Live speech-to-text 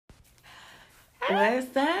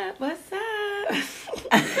What's up? What's up?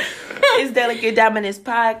 It's Delicate Dominance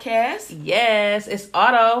Podcast. Yes, it's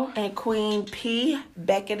Otto. And Queen P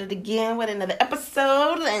back at it again with another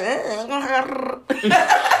episode.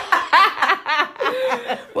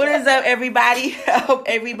 What is up, everybody? I hope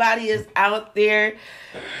everybody is out there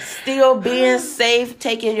still being safe,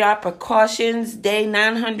 taking your precautions. Day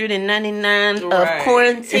 999 of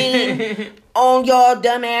quarantine on y'all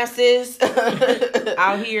dumbasses.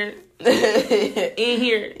 Out here. In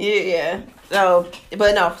here. Yeah. So,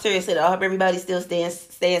 but no, seriously though, I hope everybody's still staying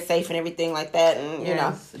safe and everything like that, and you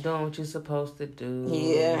know, doing what you're supposed to do.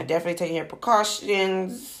 Yeah, definitely taking your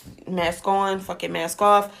precautions. Mask on, fucking mask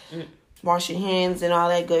off. Wash your hands and all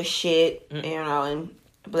that good shit. You know, and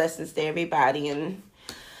blessings to everybody, and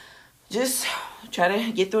just try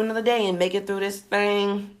to get through another day and make it through this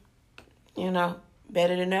thing. You know,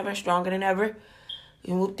 better than ever, stronger than ever. I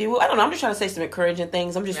don't know. I'm just trying to say some encouraging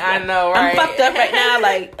things. I know, right? I'm fucked up right now.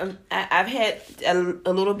 Like, I've had a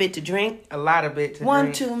little bit to drink. A lot of bit to One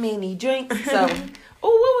drink. too many drinks. So, oh,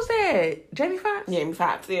 what was that? Jamie Foxx? Jamie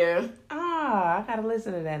Foxx, yeah. Ah, I gotta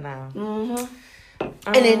listen to that now.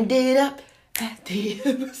 And then did up at the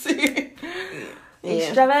embassy.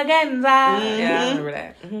 Extravaganza. Yeah, I remember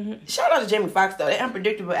that. Shout out to Jamie Foxx though. That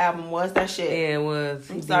Unpredictable album was that shit. Yeah, it was.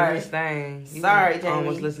 I'm sorry. His thing. Sorry, Jamie.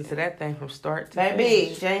 Almost listened to that thing from start to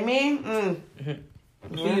finish. finish. Jamie.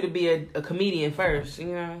 For you to be a comedian first,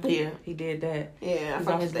 you know? Yeah. He did that. Yeah, He's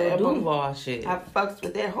on his little Duval shit. I fucks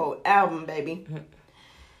with that whole album, baby.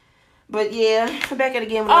 But yeah, we're back at it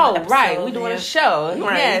again with another episode. Right. We doing a show.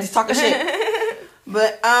 Right. Yes. Talking shit.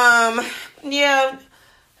 But, yeah,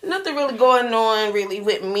 nothing really going on really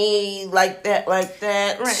with me like that. Right.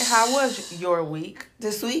 How was your week?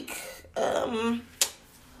 This week? What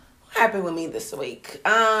happened with me this week?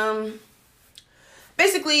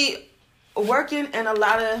 Basically, working and a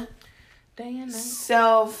lot of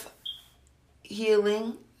self-healing,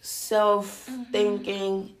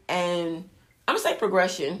 self-thinking, and I'm going to say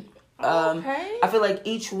progression. Okay. I feel like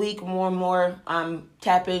each week more and more I'm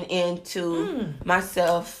tapping into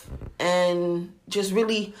myself and just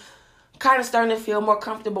really kind of starting to feel more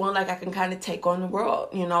comfortable and like I can kind of take on the world,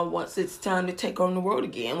 you know, once it's time to take on the world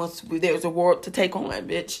again. Once there's a world to take on,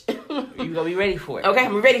 bitch. You gonna be ready for it. Okay,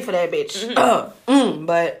 I'm ready for that, bitch.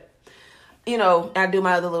 But, you know, I do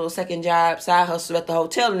my other little second job, side hustle at the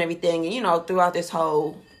hotel and everything. And, you know, throughout this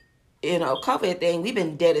whole, you know, COVID thing, we've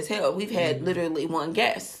been dead as hell. We've had literally one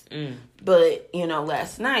guest. But, you know,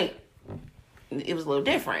 last night, it was a little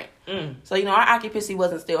different. So, you know, our occupancy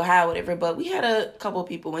wasn't still high, whatever. But we had a couple of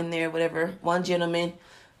people in there, whatever. One gentleman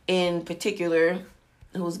in particular,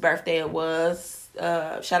 whose birthday it was.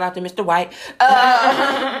 Shout out to Mr. White.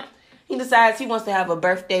 He decides he wants to have a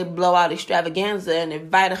birthday blowout extravaganza and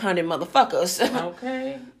invite 100 motherfuckers.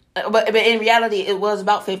 Okay. But in reality, it was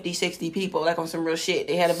about 50, 60 people, like on some real shit.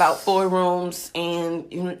 They had about 4 rooms,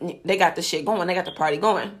 and they got the shit going. They got the party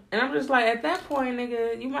going. And I'm just like, at that point,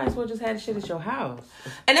 nigga, you might as well just have the shit at your house.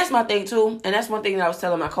 And that's my thing, too. And that's one thing that I was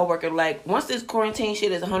telling my coworker. Like, once this quarantine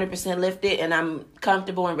shit is 100% lifted and I'm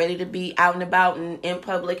comfortable and ready to be out and about and in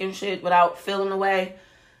public and shit without feeling away,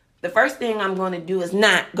 the first thing I'm going to do is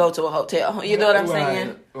not go to a hotel. You know what I'm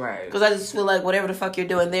saying? Right. Because I just feel like whatever the fuck you're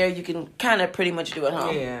doing there, you can kind of pretty much do at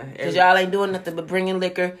home. Yeah. Because y'all ain't doing nothing but bringing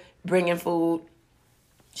liquor, bringing food,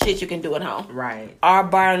 shit you can do at home. Right. Our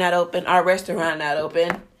bar not open, our restaurant not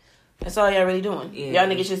open. That's all y'all really doing. Yeah. Y'all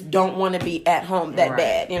niggas just don't want to be at home that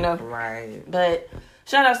bad, you know? Right. But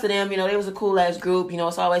shout outs to them. You know, they was a cool ass group. You know,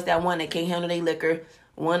 it's always that one that can't handle their liquor.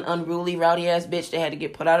 One unruly, rowdy ass bitch that had to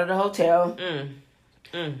get put out of the hotel.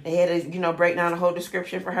 They had to, you know, break down the whole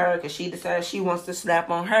description for her because she decided she wants to snap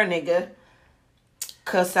on her nigga,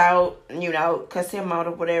 cuss out, you know, cuss him out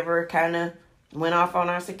or whatever, kind of went off on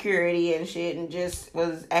our security and shit and just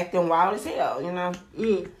was acting wild as hell, you know.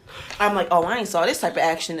 I'm like, oh, I ain't saw this type of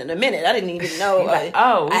action in a minute. I didn't even know. Like,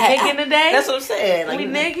 oh, we nigga today? That's what I'm saying. Like, we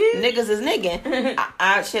niggas? Niggas is nigging.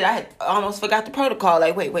 I had almost forgot the protocol.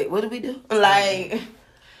 Like, wait, what do we do? Like...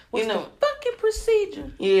 What's the fucking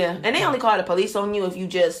procedure? Yeah. And they only call the police on you if you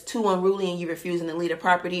just too unruly and you refusing to leave the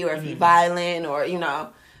property, or if you violent, or, you know,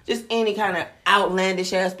 just any kind of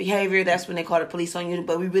outlandish ass behavior. That's when they call the police on you.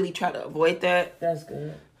 But we really try to avoid that. That's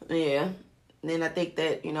good. Yeah. And then I think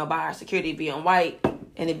that, you know, by our security being white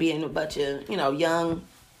and it being a bunch of, you know, young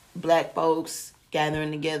black folks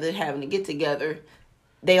gathering together, having to get together,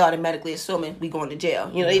 they automatically assuming we going to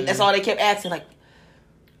jail. You know, that's all they kept asking, like,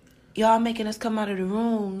 y'all making us come out of the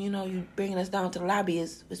room. You know, you bringing us down to the lobby.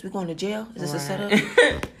 Is we going to jail? Is this a setup?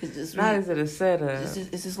 Is this is it a setup?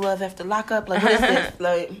 Is this love after lockup? Like, what is this?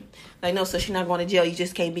 Like, no, so she's not going to jail. You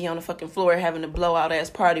just can't be on the fucking floor having a blowout ass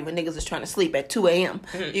party when niggas is trying to sleep at 2 a.m.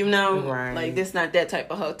 You know? Right. Like, this not that type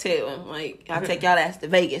of hotel. Like, I'll take y'all ass to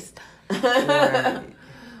Vegas. Right.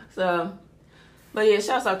 So, but yeah,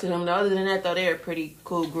 shouts out to them. Though. Other than that, though, they're a pretty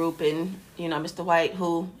cool group. And, you know, Mr. White,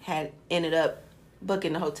 who had ended up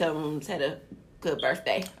booking the hotel rooms, had a good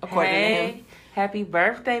birthday, according to him. Happy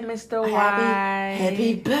birthday, Mr. White.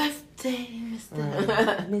 Happy birthday, Mr.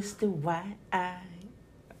 Right. Mr. White.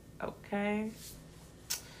 Okay.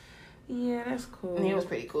 Yeah, that's cool. It was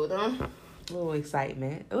pretty cool, though. A little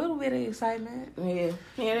excitement. A little bit of excitement. Yeah.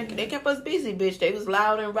 Yeah, they kept us busy, bitch. They was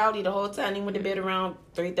loud and rowdy the whole time. They went to bed around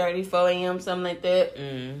 3:30, 4 a.m., something like that.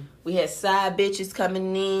 Mm. We had side bitches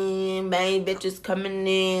coming in, main bitches coming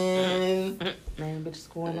in. Main bitches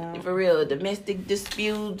going out. For real, domestic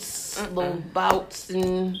disputes, little bouts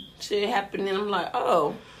and shit happening. I'm like,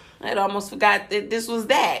 oh, I'd almost forgot that this was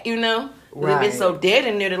that, you know? We've been so dead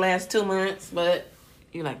in there the last 2 months, but...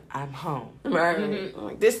 You're like, I'm home. Right. Mm-hmm.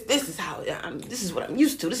 Like, this is how this is what I'm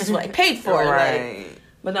used to. This is what I paid for. Right. Like,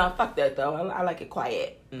 but no, fuck that though. I like it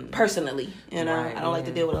quiet. Personally. You know, Right, I don't like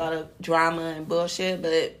to deal with a lot of drama and bullshit,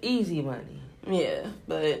 but easy money. Yeah.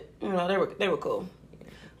 But you know, they were cool.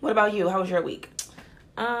 What about you? How was your week?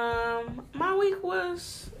 My week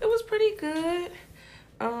was pretty good.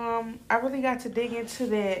 I really got to dig into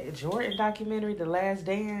that Jordan documentary, The Last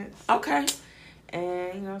Dance. Okay.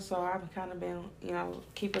 And, you know, so I've kind of been, you know,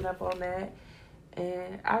 keeping up on that.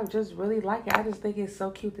 And I just really like it. I just think it's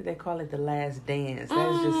so cute that they call it The Last Dance.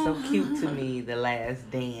 That's just so cute to me, The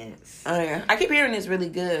Last Dance. Oh, yeah. I keep hearing it's really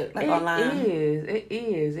good, like online. It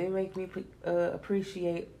is. It makes me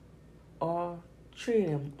appreciate all three of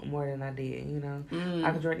them more than I did, you know.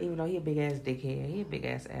 Michael Jordan, even though he a big-ass dickhead, he a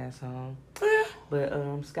big-ass asshole. Yeah.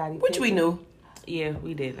 But Scottie Which Pippen, we knew. Yeah,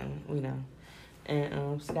 we did know. We know.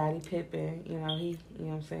 And Scottie Pippen, you know, you know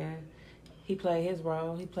what I'm saying? He played his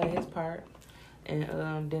role. He played his part.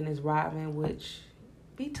 And Dennis Rodman, which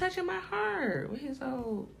be touching my heart with his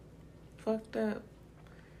old fucked up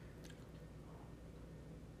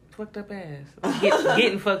ass.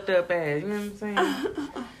 Getting fucked up ass. You know what I'm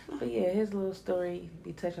saying? But yeah, his little story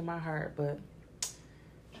be touching my heart. But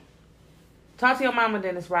talk to your mama,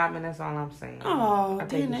 Dennis Rodman. That's all I'm saying. Oh, I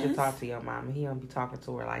think Dennis. you should talk to your mama. He don't be talking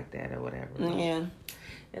to her like that or whatever. Yeah.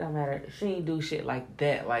 It don't matter. She ain't do shit like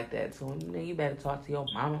that. So you better talk to your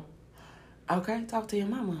mama. Okay, talk to your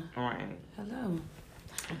mama. All right. Hello.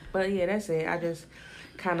 But yeah, that's it. I just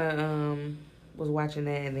kind of was watching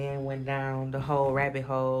that and then went down the whole rabbit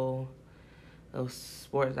hole of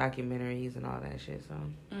sports documentaries and all that shit. So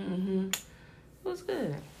it was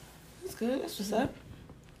good. That's good. That's what's up.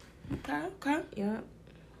 Okay. Yeah.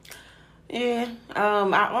 Yeah.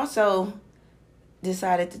 I also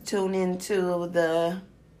decided to tune into the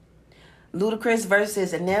Ludacris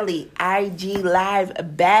versus Nelly IG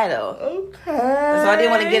Live battle. Okay. So I did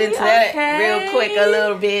want to get into that real quick a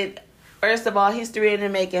little bit. First of all, history in the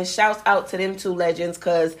making. Shouts out to them two legends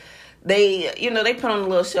because they, you know, they put on a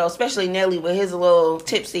little show, especially Nelly with his little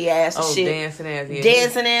tipsy ass and shit. Dancing ass. Yeah.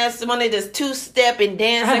 Dancing ass. One of just two-step and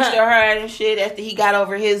dance next to her and shit after he got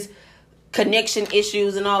over his connection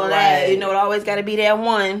issues and all of that. You know, it always got to be that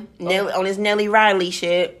one. Nelly, on his Nelly Riley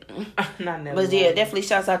shit. Not Nelly. But yeah, definitely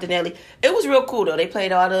shouts out to Nelly. It was real cool though. They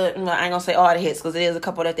played all the, well, I ain't gonna say all the hits because there is a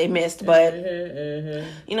couple that they missed, but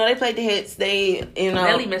you know, they played the hits. They, you know,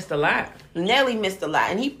 Nelly missed a lot. Nelly missed a lot,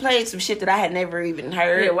 and he played some shit that I had never even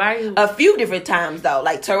heard. Yeah, why? A few different times though.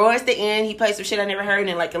 Like towards the end, he played some shit I never heard, and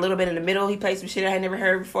then like a little bit in the middle, he played some shit I had never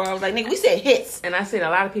heard before. I was like, nigga, we said hits. And I said a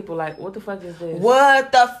lot of people like, what the fuck is this?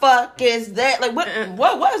 What the fuck is that? Like,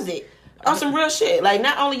 what was it? On some real shit. Like,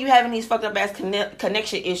 not only you having these fucked up ass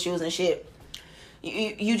connection issues and shit,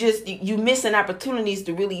 you missing opportunities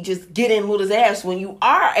to really just get in Luda's ass when you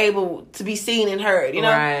are able to be seen and heard, you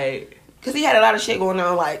know? Right. Because he had a lot of shit going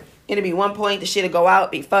on. Like, it'd be one point, the shit'd go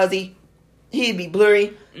out, be fuzzy. He'd be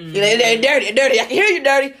blurry. You know, dirty. I can hear you,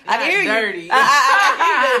 dirty. I can hear you. Dirty. I can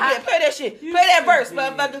hear you. Play that shit. Play that verse,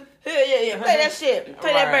 motherfucker. Yeah. Play that shit.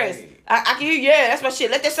 Play that verse. I can hear you. Yeah, that's my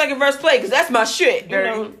shit. Let that second verse play because that's my shit.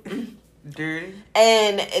 Dirty. You know? Dirty.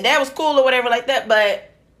 And that was cool or whatever like that,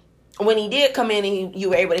 but when he did come in and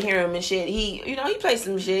you were able to hear him and shit, he played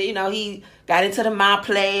some shit. You know, he got into the My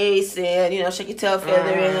Place and, you know, Shake Your Tail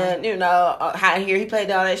Feather and, you know, How Here. He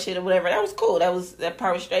played all that shit or whatever. That was cool. That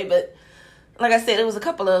part was straight. But like I said, it was a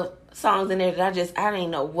couple of songs in there that I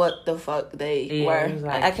didn't know what the fuck they were.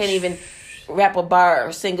 Like, I can't even rap a bar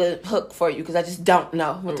or sing a hook for you because I just don't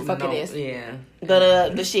know what the fuck it is. Yeah.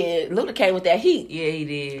 But the shit, Luda came with that heat. Yeah, he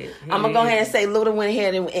did. I'm gonna go ahead and say Luda went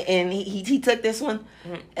ahead and he took this one,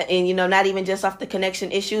 and you know, not even just off the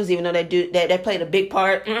connection issues, even though that played a big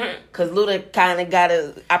part, because Luda kind of got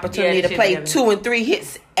an opportunity to play 2 and 3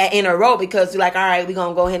 hits in a row because you're like, all right, we're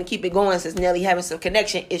gonna go ahead and keep it going since Nelly having some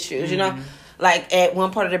connection issues, you know. Like at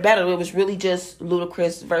one part of the battle, it was really just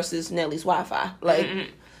Ludacris versus Nelly's Wi-Fi, like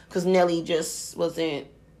because Nelly just wasn't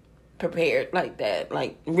prepared like that,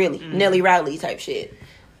 like really Nelly Riley type shit.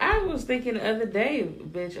 I was thinking the other day,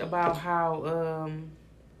 bitch, about how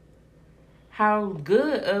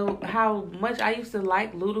much I used to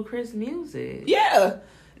like Ludacris music. Yeah,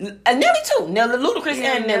 and Nelly too. Ludacris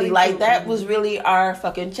and Nelly, like that was really our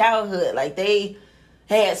fucking childhood. Like they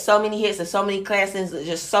had so many hits and so many classics,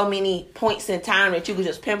 just so many points in time that you could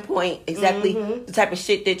just pinpoint exactly the type of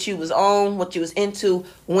shit that you was on, what you was into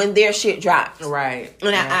when their shit dropped. Right.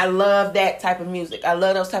 And I love that type of music. I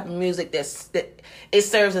love those type of music that it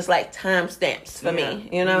serves as like timestamps for me,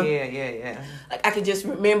 you know? Yeah. Like I could just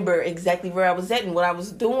remember exactly where I was at and what I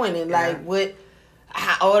was doing and like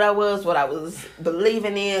how old I was, what I was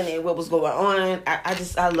believing in, and what was going on.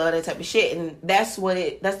 I love that type of shit, and that's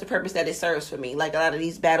the purpose that it serves for me. Like a lot of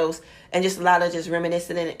these battles, and just a lot of just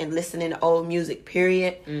reminiscing and listening to old music.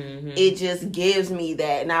 Period. It just gives me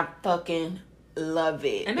that, and I fucking love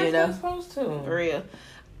it. And that's what it's supposed to, for real.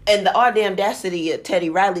 And the audacity of Teddy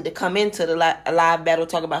Riley to come into the live battle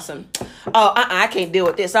talk about some, I can't deal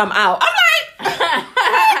with this. I'm out. I'm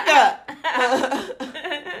like.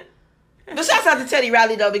 But shouts out to Teddy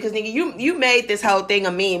Riley though, because nigga, you made this whole thing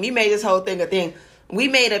a meme. You made this whole thing a thing. We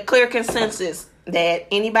made a clear consensus that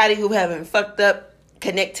anybody who having fucked up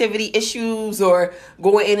connectivity issues or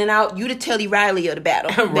going in and out, you the Teddy Riley of the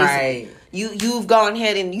battle. Right. You've gone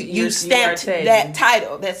ahead and you stamped that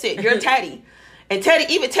title. That's it. You're Teddy. And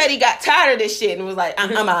Teddy got tired of this shit and was like,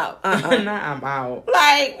 I'm out. Nah, I'm out.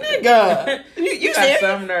 Like, nigga. You got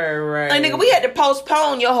some nerve, right? Like, nigga, we had to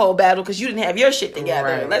postpone your whole battle because you didn't have your shit together.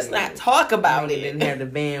 Right. Let's not talk about it. You didn't have the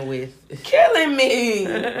bandwidth. Killing me.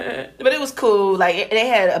 But it was cool. Like, they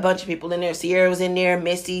had a bunch of people in there. Sierra was in there.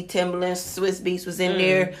 Missy, Timbaland, Swiss Beats was in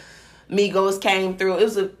there. Migos came through. It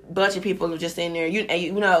was a bunch of people just in there.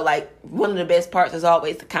 You know, like, one of the best parts is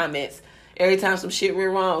always the comments. Every time some shit went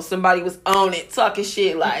wrong, somebody was on it, talking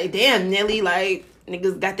shit like, damn, Nelly, like,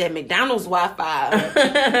 niggas got that McDonald's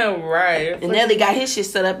Wi-Fi. Right. And Nelly got his shit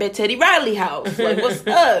set up at Teddy Riley house. Like, what's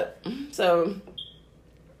up? So,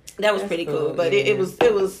 that was pretty cool. But it was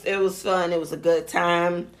fun. It was a good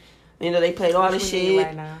time. You know, they played all the shit.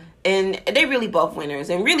 Right now. And they really both winners.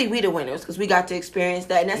 And really, we the winners because we got to experience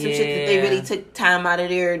that. And that's some shit that they really took time out of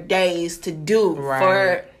their days to do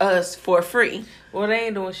for us for free. Well, they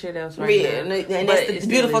ain't doing shit else right now. And that's the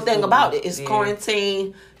beautiful thing about it. It's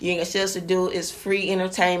quarantine. You ain't got shit else to do. It's free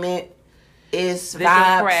entertainment. It's this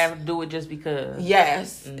vibes. Your craft, do it just because.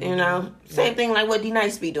 Yes. You know? Same thing like what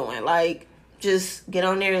D-Nice be doing. Like, just get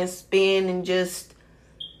on there and spin and just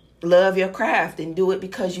love your craft and do it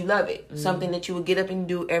because you love it. Something that you would get up and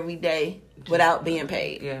do every day without being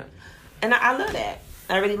paid. Yeah. And I love that.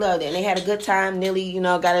 I really loved it. And they had a good time. Nelly, you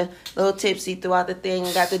know, got a little tipsy throughout the thing.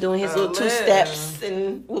 Got to doing his little 2 steps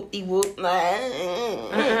and whoop-de-whoop.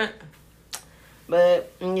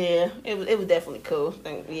 But, yeah, it was definitely cool.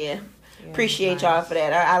 Yeah. Appreciate y'all for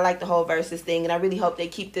that. I like the whole versus thing. And I really hope they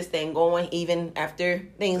keep this thing going even after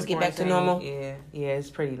things get back to normal. Yeah, it's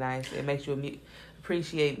pretty nice. It makes you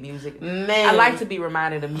appreciate music. Man. I like to be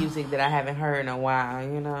reminded of music that I haven't heard in a while,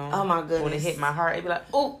 you know. Oh, my goodness. When it hit my heart, it be like,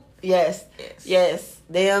 oh. Yes.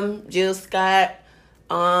 Them, Jill Scott.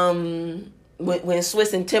 When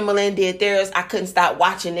Swiss and Timbaland did theirs, I couldn't stop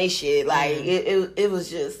watching they shit. Like it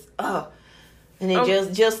was just and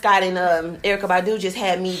then Jill Scott and Erykah Badu just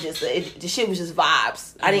had me just the shit was just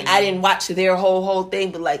vibes. I didn't watch their whole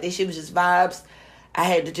thing, but like this shit was just vibes. I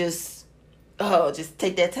had to just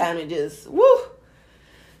take that time and just woo.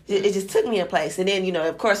 It just took me a place. And then, you know,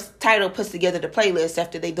 of course, Tidal puts together the playlist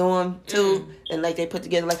after they do them, too. And, like, they put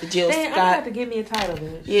together, like, the Jill Scott. I have to give me a Tidal,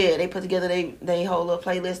 bitch. Yeah, they put together they whole little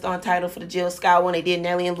playlist on Tidal for the Jill Scott one. They did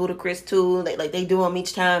Nelly and Ludacris, too. They do them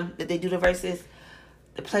each time that they do the verses.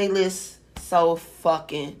 The playlist, so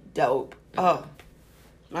fucking dope. Oh,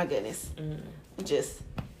 my goodness. Just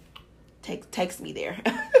takes me there.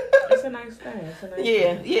 It's a nice thing.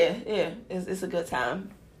 Yeah. It's a good time.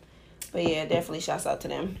 But yeah, definitely shouts out to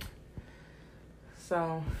them.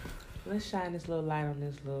 So, let's shine this little light on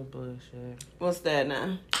this little bullshit. What's that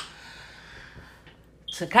now?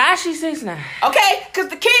 Tekashi 6ix9ine. Okay, because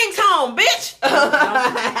the king's home, bitch.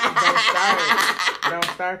 Don't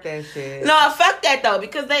start that shit. No, fuck that though,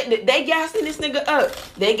 because they gassing this nigga up.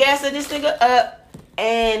 They gassing this nigga up,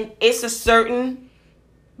 and it's a certain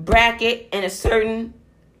bracket and a certain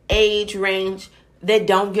age range that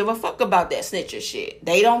don't give a fuck about that snitcher shit.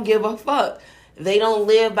 They don't give a fuck. They don't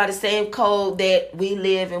live by the same code that we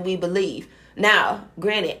live and we believe. Now,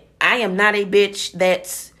 granted, I am not a bitch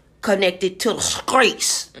that's connected to the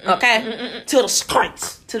streets, okay? To the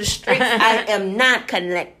streets. To the streets, I am not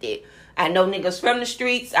connected. I know niggas from the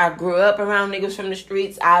streets. I grew up around niggas from the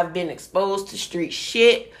streets. I've been exposed to street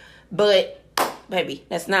shit. But, baby,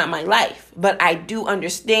 that's not my life. But I do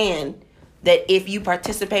understand that if you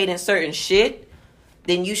participate in certain shit,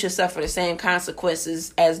 then you should suffer the same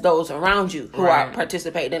consequences as those around you who are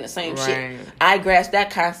participating in the same shit. I grasp that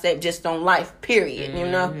concept just on life, period, you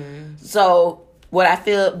know? So, do I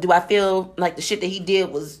feel like the shit that he did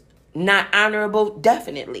was not honorable?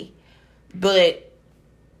 Definitely. But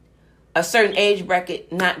a certain age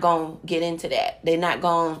bracket not gonna get into that. They're not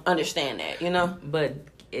gonna understand that, you know? But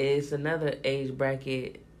it's another age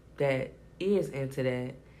bracket that is into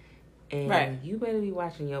that. And you better be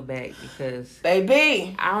watching your back, because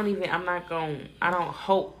baby, I don't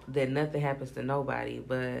hope that nothing happens to nobody,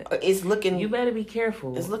 but it's looking, you better be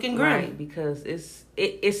careful. It's looking grim, right? Because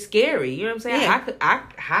it's scary. You know what I'm saying?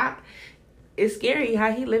 Yeah. It's scary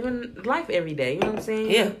how he living life every day. You know what I'm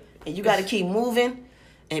saying? Yeah. And you got to keep moving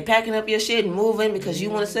and packing up your shit and moving, because you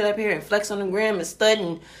want to sit up here and flex on the gram and stud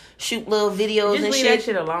and shoot little videos just and leave shit. That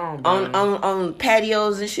shit alone, bro. on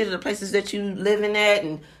patios and shit of the places that you living at,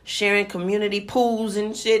 and sharing community pools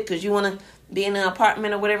and shit because you want to be in an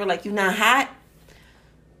apartment or whatever. Like, you not hot.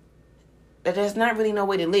 But there's not really no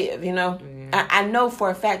way to live, you know? Yeah. I know for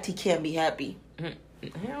a fact he can't be happy.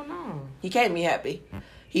 Hell no. He can't be happy.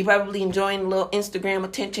 He probably enjoying a little Instagram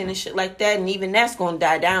attention and shit like that, and even that's gonna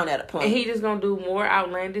die down at a point. And he just gonna do more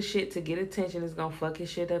outlandish shit to get attention. It's gonna fuck his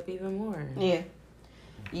shit up even more. Yeah,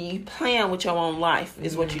 you playing with your own life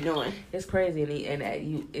is what you're doing. It's crazy,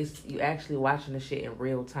 you actually watching the shit in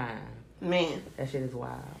real time. Man, that shit is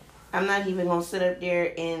wild. I'm not even gonna sit up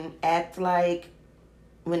there and act like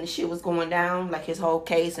when the shit was going down, like his whole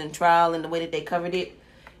case and trial and the way that they covered it,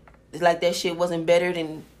 it's like that shit wasn't better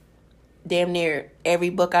than damn near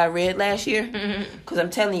every book I read last year. Because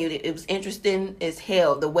I'm telling you, it was interesting as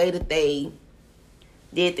hell. The way that they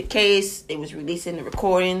did the case, they was releasing the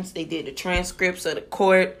recordings, they did the transcripts of the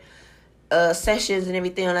court sessions and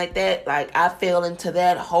everything like that. Like, I fell into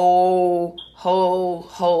that whole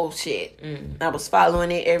shit. I was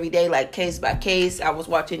following it every day, like case by case. I was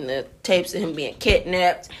watching the tapes of him being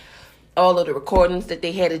kidnapped, all of the recordings that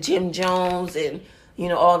they had of Jim Jones, and you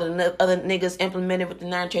know, all the other niggas implemented with the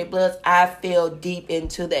 9 Trey Bloods. I fell deep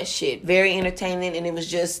into that shit. Very entertaining, and it was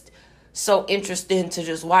just so interesting to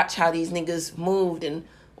just watch how these niggas moved and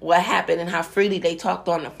what happened and how freely they talked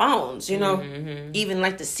on the phones, you know? Even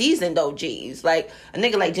like the seasoned OGs. Like, a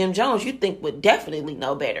nigga like Jim Jones, you think would definitely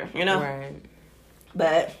know better, you know? Right.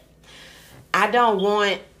 But I don't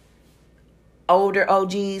want older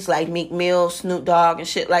OGs like Meek Mill, Snoop Dogg, and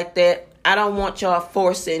shit like that. I don't want y'all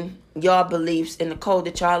forcing y'all beliefs in the code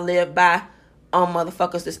that y'all live by on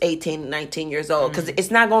motherfuckers that's 18 and 19 years old, because it's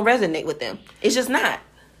not going to resonate with them. It's just not.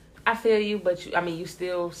 I feel you, but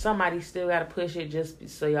somebody still got to push it just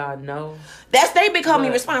so y'all know. That's their big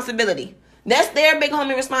homie responsibility. That's their big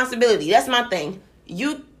homie responsibility. That's my thing.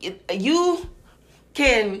 You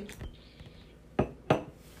can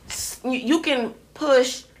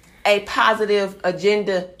push a positive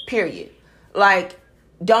agenda, period. Like,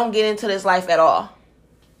 don't get into this life at all.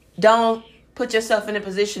 Don't put yourself in a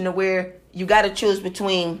position to where you got to choose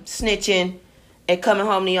between snitching and coming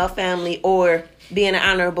home to your family or being an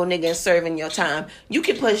honorable nigga and serving your time. You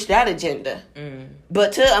can push that agenda.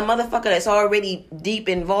 But to a motherfucker that's already deep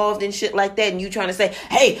involved in shit like that, and you trying to say,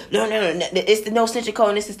 hey, no, it's the no snitching code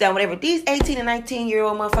and this is that, whatever. These 18 and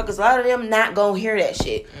 19-year-old motherfuckers, a lot of them not going to hear that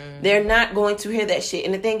shit. They're not going to hear that shit.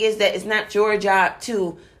 And the thing is that it's not your job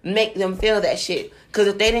to make them feel that shit. Because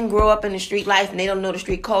if they didn't grow up in the street life and they don't know the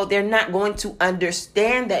street code, they're not going to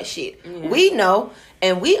understand that shit. Yeah. We know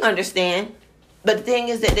and we understand. But the thing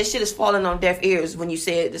is that this shit is falling on deaf ears when you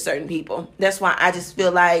say it to certain people. That's why I just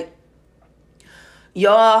feel like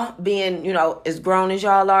y'all being, you know, as grown as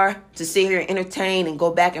y'all are, to sit here and entertain and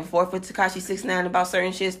go back and forth with Tekashi 6ix9ine about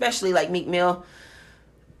certain shit, especially like Meek Mill.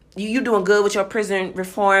 You doing good with your prison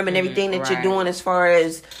reform and everything that you're doing as far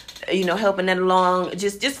as, you know, helping that along.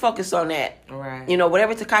 Just focus on that. Right. You know,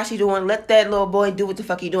 whatever Tekashi doing, let that little boy do what the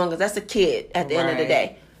fuck he doing, because that's a kid at the end of the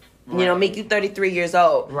day. Right. You know, make you 33 years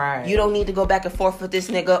old. Right. You don't need to go back and forth with this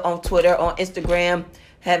nigga on Twitter, on Instagram,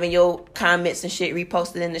 having your comments and shit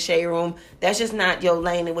reposted in the shade room. That's just not your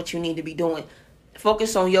lane and what you need to be doing.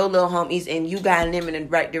 Focus on your little homies and you guiding them in the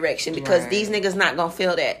right direction, because these niggas not gonna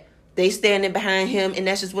feel that. They standing behind him, and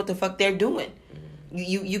that's just what the fuck they're doing.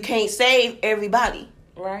 You can't save everybody.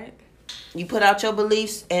 Right. You put out your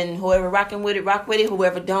beliefs, and whoever rocking with it, rock with it.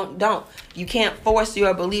 Whoever don't. You can't force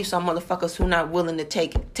your beliefs on motherfuckers who not willing to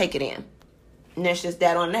take it in. And that's just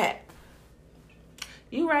that on that.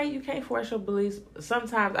 You right. You can't force your beliefs.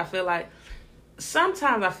 Sometimes I feel like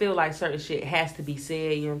certain shit has to be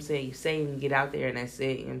said. You know what I'm saying? You say it and get out there, and that's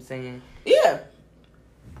it. You know what I'm saying? Yeah.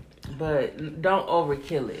 But don't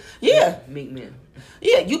overkill it. Yeah. Meek Mill.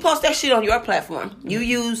 Yeah, you post that shit on your platform. You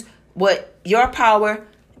use what your power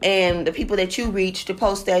and the people that you reach to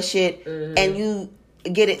post that shit, and you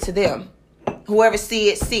get it to them. Whoever see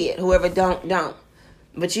it. Whoever don't.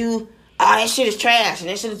 But that shit is trash and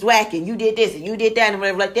that shit is whack and you did this and you did that and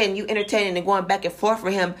whatever like that, and you entertaining and going back and forth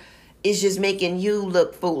for him is just making you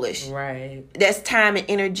look foolish. Right. That's time and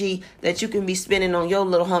energy that you can be spending on your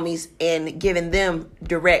little homies and giving them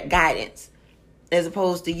direct guidance, as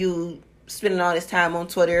opposed to you spending all this time on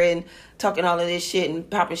Twitter and talking all of this shit and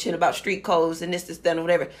popping shit about street codes and this, that, or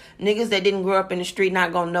whatever. Niggas that didn't grow up in the street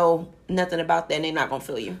not gonna know nothing about that, and they not gonna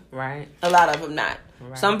feel you. Right. A lot of them not.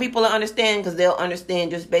 Right. Some people will understand because they'll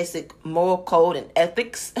understand just basic moral code and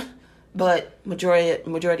ethics, but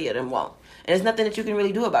majority of them won't. And there's nothing that you can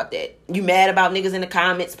really do about that. You mad about niggas in the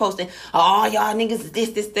comments posting, oh, y'all niggas is this,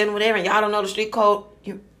 that, and whatever, and y'all don't know the street code.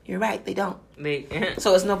 You're right, they don't.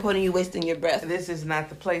 So it's no point in you wasting your breath. This is not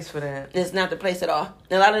the place for that. It's not the place at all.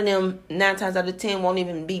 And a lot of them, 9 times out of 10, won't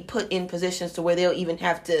even be put in positions to where they'll even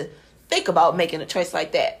have to think about making a choice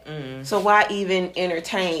like that. So why even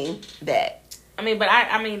entertain that? I mean, but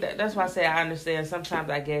I mean, that's why I say I understand. Sometimes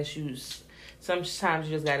I guess sometimes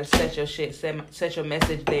you just gotta set your shit, set your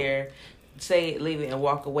message there, say it, leave it, and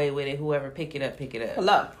walk away with it. Whoever pick it up.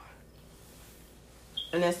 Hello.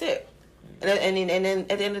 And that's it. And then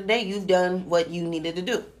at the end of the day, you've done what you needed to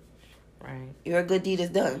do. Right. Your good deed is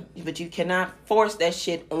done. But you cannot force that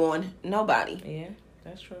shit on nobody. Yeah,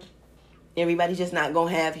 that's true. Everybody's just not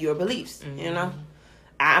going to have your beliefs, you know?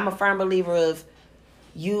 I'm a firm believer of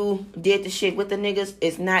you did the shit with the niggas.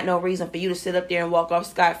 It's not no reason for you to sit up there and walk off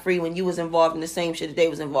scot-free when you was involved in the same shit that they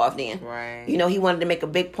was involved in. Right. You know, he wanted to make a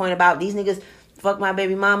big point about these niggas fuck my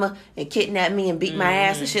baby mama and kidnap me and beat my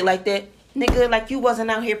ass and shit like that. Nigga, like you wasn't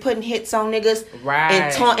out here putting hits on niggas. Right.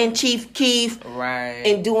 And taunting Chief Keef. Right.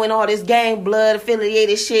 And doing all this gang blood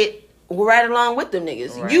affiliated shit right along with them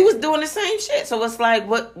niggas. Right. You was doing the same shit. So it's like,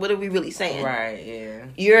 what are we really saying? Right, yeah.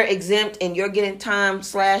 You're exempt and you're getting time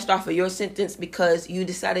slashed off of your sentence because you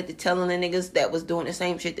decided to tell the niggas that was doing the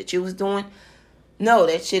same shit that you was doing. No,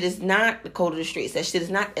 that shit is not the code of the streets. That shit is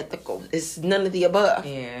not ethical. It's none of the above.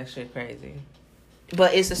 Yeah, that shit crazy.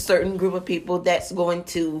 But it's a certain group of people that's going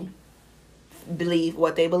to believe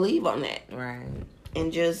what they believe on that. Right.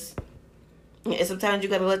 And just, and sometimes you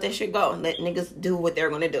gotta let that shit go. Let niggas do what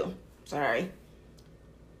they're gonna do. Sorry.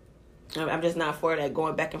 I'm just not for that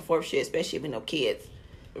going back and forth shit, especially with no kids.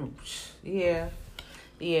 Yeah.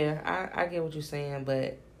 Yeah, I get what you're saying,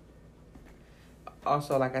 but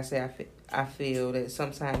also, like I said, I feel that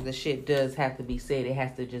sometimes the shit does have to be said. It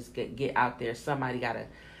has to just get out there. Somebody gotta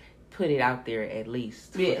put it out there at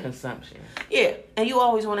least for consumption. Yeah, and you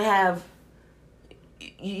always want to have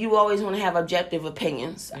objective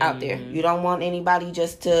opinions out there. You don't want anybody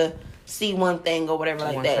just to see one thing or whatever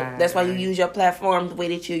like that. Side, that's why you use your platform the way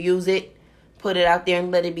that you use it. Put it out there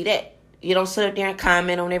and let it be that. You don't sit up there and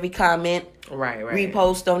comment on every comment. Right.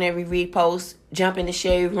 Repost on every repost. Jump in the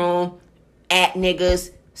shade room. At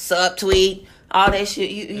niggas. Subtweet. All that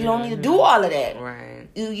shit. You don't need to do all of that. Right.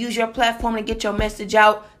 You use your platform to get your message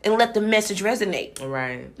out and let the message resonate.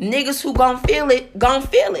 Right. Niggas who gon' feel it.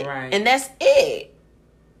 Right. And that's it.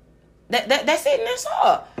 That's it and that's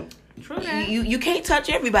all. True that. You can't touch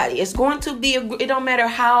everybody. It's going to be it don't matter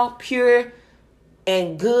how pure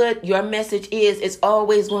and good your message is, it's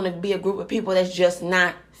always going to be a group of people that's just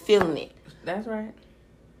not feeling it. That's right.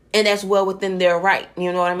 And that's well within their right.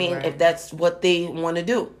 You know what I mean? Right. If that's what they want to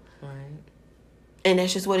do. Right. And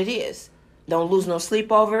that's just what it is. Don't lose no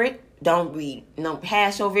sleep over it. Don't read no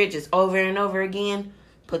hash over it. Just over and over again.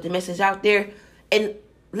 Put the message out there and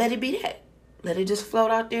let it be that. Let it just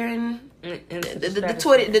float out there in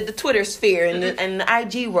the Twitter sphere and the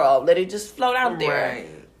IG world. Let it just float out there. Right.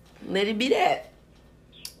 Let it be that.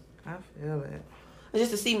 I feel it.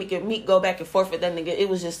 Just to see Meek go back and forth with that nigga, it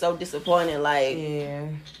was just so disappointing. Like, yeah,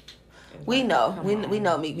 we know, we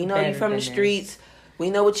know Meek. We know you from the streets.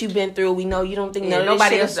 We know what you've been through. We know you don't think none of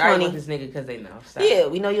nobody this shit else is funny. With this nigga because they know. Stop. Yeah,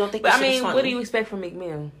 we know you don't think. But this shit is funny. what do you expect from Meek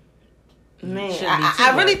Mill? Man,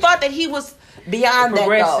 I really thought that he was beyond that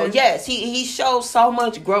though. Yes, he showed so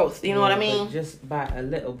much growth. You know what I mean? Just by a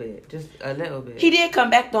little bit. Just a little bit. He did come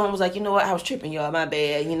back though and was like, you know what? I was tripping, y'all. My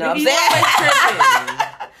bad. You know what I'm saying?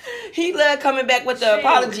 He loved coming back with the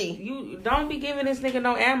apology. You don't be giving this nigga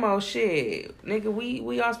no ammo. Shit. Nigga,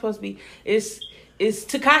 we all supposed to be... It's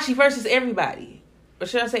Tekashi versus everybody. Or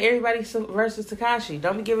should I say everybody versus Tekashi?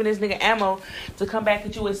 Don't be giving this nigga ammo to come back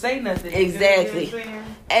at you and say nothing. Exactly. You know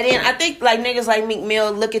and then I think like niggas like Meek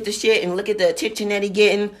Mill look at the shit and look at the attention that he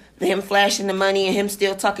getting, him flashing the money and him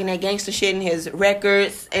still talking that gangster shit in his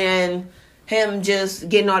records and him just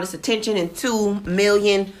getting all this attention and 2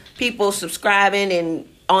 million people subscribing and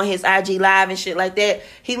on his IG live and shit like that.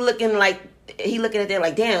 He looking at that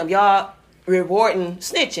like, damn, y'all rewarding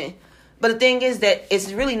snitching. But the thing is that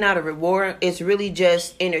it's really not a reward. It's really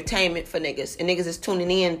just entertainment for niggas. And niggas is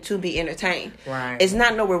tuning in to be entertained. Right. It's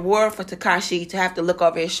not no reward for Tekashi to have to look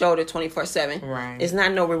over his shoulder 24/7. Right. It's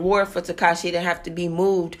not no reward for Tekashi to have to be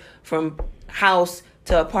moved from house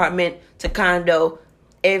to apartment to condo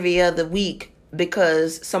every other week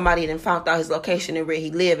because somebody done found out his location and where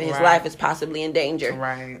he live and his life is possibly in danger.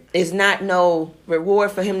 Right. It's not no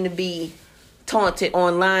reward for him to be taunted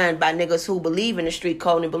online by niggas who believe in the street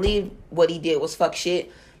code and believe what he did was fuck shit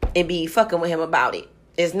and be fucking with him about it.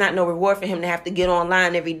 It's not no reward for him to have to get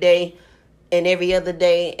online every day and every other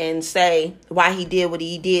day and say why he did what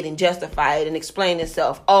he did and justify it and explain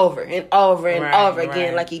himself over and over and over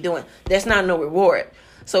again like he doing. That's not no reward.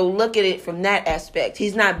 So look at it from that aspect.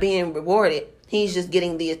 He's not being rewarded. He's just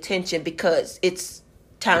getting the attention because it's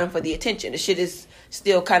time for the attention. The shit is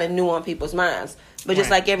still kind of new on people's minds. But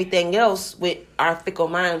just like everything else with our fickle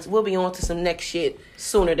minds, we'll be on to some next shit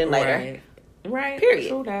sooner than later. Right. Period.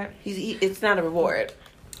 True that. It's not a reward.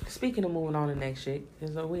 Speaking of moving on to next shit,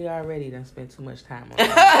 because we already done spent too much time on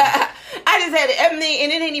it. I just had it. I mean,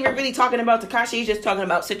 and it ain't even really talking about Tekashi. He's just talking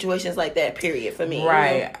about situations like that, period, for me.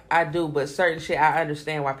 Right. You know? I do, but certain shit, I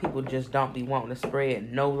understand why people just don't be wanting to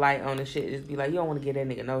spread no light on the shit. Just be like, you don't want to get that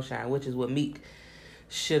nigga no shine, which is what Meek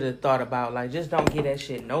should have thought about. Like, just don't get that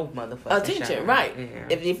shit no motherfucking attention, shine. right. Yeah.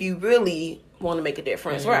 If you really want to make a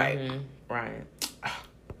difference, right. Right.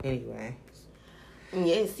 Anyway.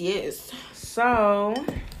 Yes. So,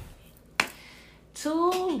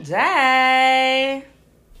 today,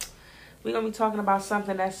 we're going to be talking about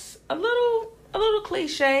something that's a little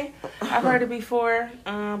cliche. I've heard it before,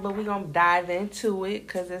 but we're going to dive into it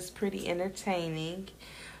because it's pretty entertaining.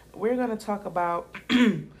 We're going to talk about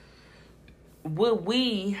would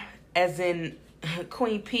we, as in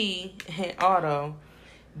Queen P and Otto,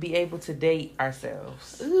 be able to date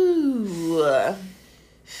ourselves? Ooh.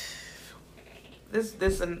 This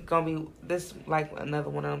is gonna be like another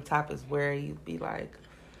one of them topics where you be like,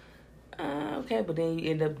 okay, but then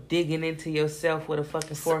you end up digging into yourself with a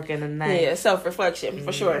fucking fork and a knife. Yeah, self-reflection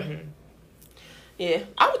for sure. Yeah,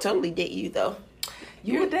 I would totally date you though.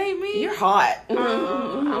 You would date me? You're hot.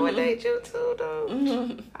 I would date you too,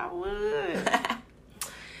 though. I would.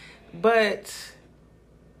 But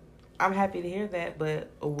I'm happy to hear that. But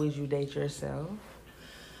would you date yourself?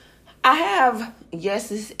 I have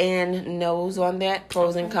yeses and nos on that,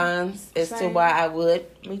 pros and cons as to why I would.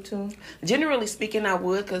 Me too. Generally speaking, I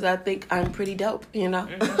would because I think I'm pretty dope, you know.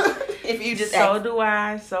 If you just So do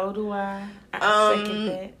I. I second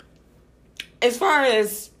that. As far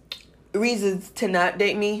as reasons to not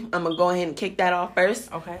date me, I'm going to go ahead and kick that off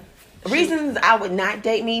first. Okay. Reasons I would not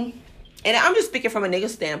date me, and I'm just speaking from a nigga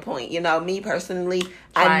standpoint, you know, me personally.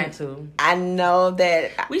 I know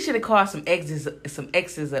that we should have called some exes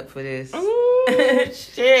up for this. Ooh,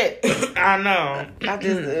 shit. I know. I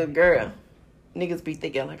just girl. Niggas be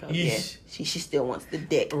thinking like, oh yeah, she still wants the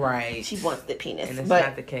dick, right? She wants the penis, and it's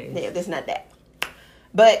not the case. Yeah, that's not that.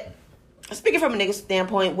 But speaking from a nigga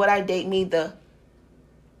standpoint, would I date me? The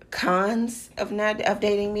cons of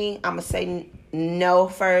dating me, I'm gonna say no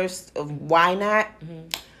first. Why not?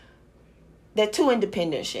 They're too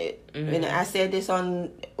independent shit. And I said this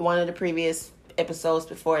on one of the previous episodes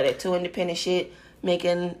before. That too independent shit,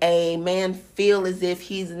 making a man feel as if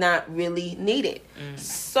he's not really needed.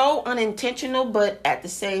 So unintentional, but at the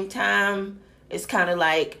same time, it's kind of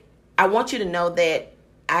like, I want you to know that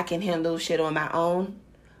I can handle shit on my own,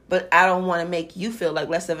 but I don't want to make you feel like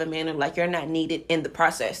less of a man or like you're not needed in the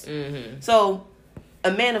process. So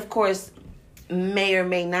a man, of course, may or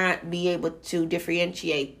may not be able to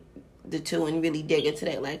differentiate the two and really dig into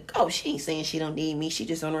that. Like, oh, she ain't saying she don't need me. She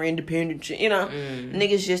just on her independent shit. You know,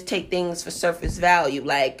 niggas just take things for surface value.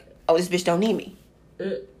 Like, oh, this bitch don't need me.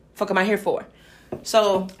 Fuck am I here for?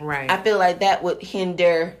 So I feel like that would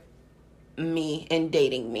hinder me in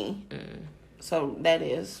dating me. So that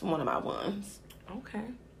is one of my ones. Okay.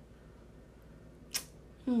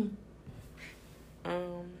 You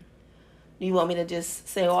want me to just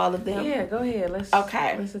say all of them? Yeah, go ahead. Let's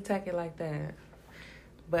attack it like that.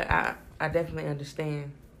 But I definitely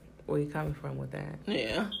understand where you're coming from with that.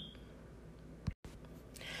 Yeah.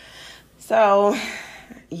 So,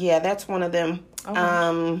 yeah, that's one of them. Okay.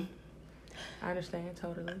 I understand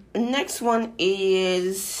totally. Next one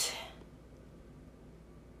is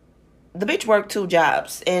the bitch work 2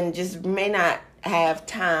 jobs and just may not have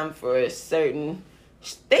time for certain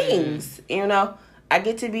things. You know, I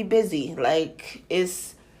get to be busy. Like,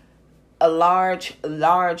 it's a large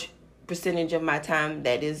percentage of my time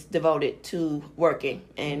that is devoted to working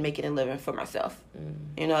and making a living for myself.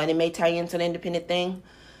 You know, and it may tie into the independent thing.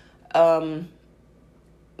 You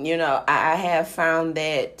know, I have found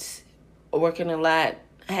that working a lot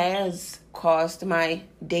has caused my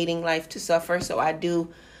dating life to suffer. So I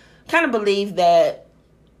do kind of believe that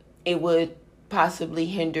it would possibly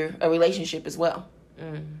hinder a relationship as well.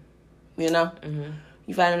 You know?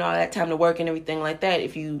 You finding all that time to work and everything like that.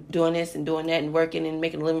 If you doing this and doing that and working and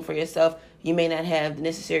making a living for yourself, you may not have the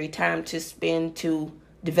necessary time to spend to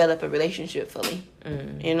develop a relationship fully.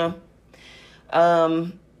 You know?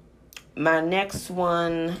 My next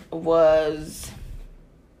one was,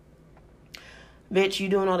 bitch, you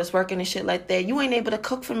doing all this working and shit like that. You ain't able to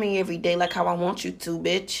cook for me every day like how I want you to,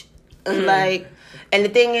 bitch. Like, and the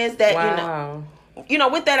thing is that, you know,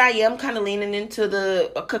 with that, I am kind of leaning into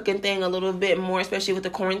the cooking thing a little bit more, especially with the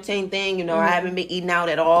quarantine thing. You know, I haven't been eating out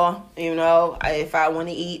at all. You know, if I want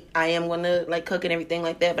to eat, I am going to, like, cook and everything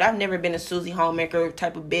like that. But I've never been a Susie Homemaker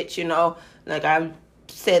type of bitch, you know. Like, I've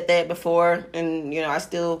said that before, and, you know, I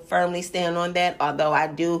still firmly stand on that, although I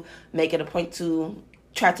do make it a point to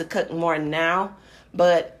try to cook more now.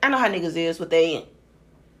 But I know how niggas is with they,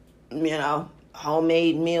 you know,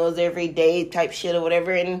 homemade meals every day type shit or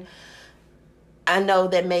whatever, and I know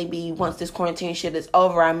that maybe once this quarantine shit is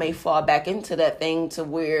over, I may fall back into that thing to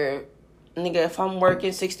where, nigga, if I'm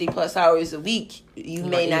working 60 plus hours a week, you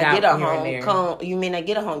may not get a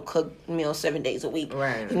home cooked meal 7 days a week,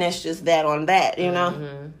 right? And that's just that on that, you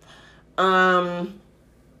know.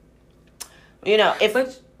 You know,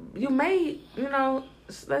 but you may, you know,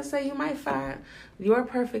 let's say you might find your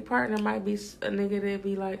perfect partner might be a nigga that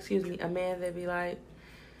be like, a man that be like,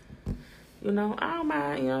 you know, I don't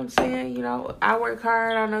mind, you know what I'm saying? You know, I work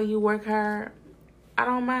hard. I know you work hard. I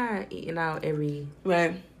don't mind eating out every few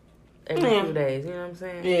days. You know what I'm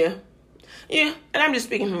saying? Yeah. Yeah. And I'm just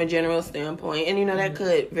speaking from a general standpoint. And, you know, that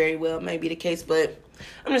could very well may be the case. But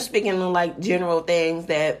I'm just speaking on, like, general things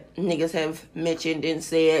that niggas have mentioned and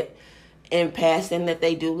said in passing that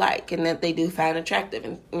they do like and that they do find attractive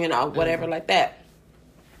and, you know, whatever like that.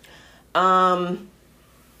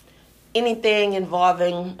 Anything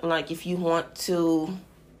involving, like, if you want to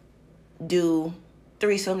do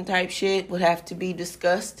threesome type shit would have to be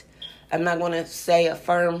discussed. I'm not going to say a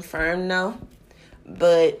firm no,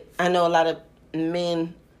 but I know a lot of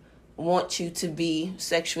men want you to be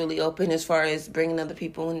sexually open as far as bringing other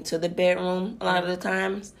people into the bedroom a lot of the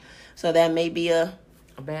times. So that may be a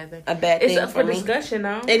bad thing. It's up for discussion,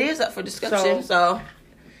 though. It is up for discussion, so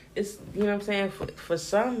it's, you know what I'm saying, for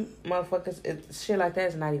some motherfuckers, shit like that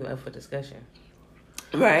is not even up for discussion.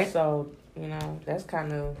 Right. So, you know, that's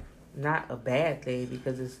kind of not a bad thing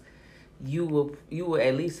because it's you will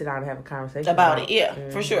at least sit down and have a conversation about it. Yeah,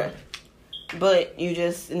 for sure. But you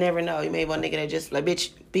just never know. You may want a nigga that just like, bitch,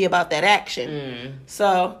 be about that action.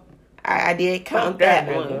 So I did count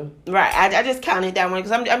that one. Right. I just counted that one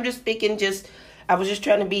because I'm just speaking I was just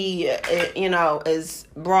trying to be, you know, as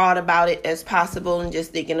broad about it as possible and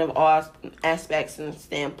just thinking of all aspects and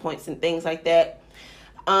standpoints and things like that.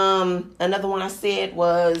 Another one I said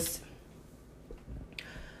was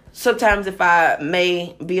sometimes if I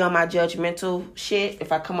may be on my judgmental shit,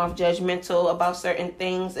 if I come off judgmental about certain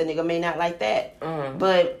things, a nigga may not like that.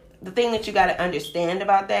 But the thing that you got to understand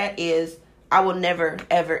about that is I will never,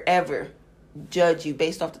 ever, ever judge you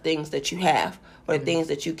based off the things that you have or the things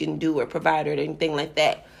that you can do or provide or anything like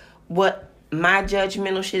that. What my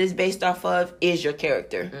judgmental shit is based off of is your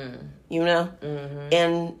character, you know?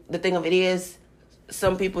 And the thing of it is,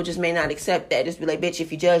 some people just may not accept that. Just be like, bitch,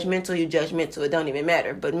 if you're judgmental, you're judgmental. It don't even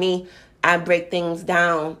matter. But me, I break things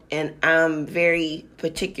down and I'm very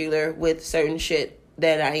particular with certain shit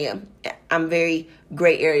that I am. I'm very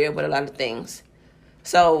gray area with a lot of things.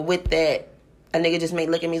 So with that, a nigga just may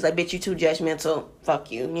look at me as like, bitch, you too judgmental.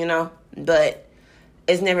 Fuck you, you know? But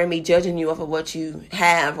it's never me judging you off of what you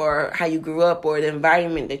have or how you grew up or the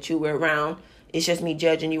environment that you were around. It's just me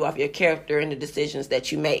judging you off your character and the decisions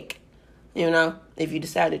that you make. You know? If you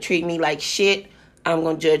decide to treat me like shit, I'm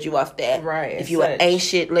going to judge you off that. Right. If you an ain't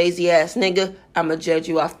shit, lazy ass nigga, I'm going to judge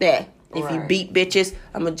you off that. If you Right. beat bitches,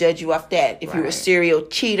 I'm going to judge you off that. If you're a Right. serial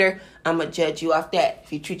cheater, I'm going to judge you off that.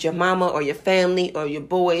 If you treat your mama or your family or your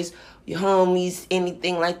boys, your homies,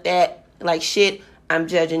 anything like that, like shit, I'm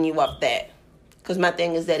judging you off that. Because my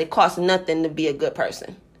thing is that it costs nothing to be a good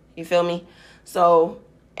person. You feel me? So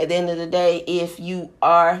at the end of the day, if you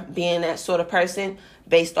are being that sort of person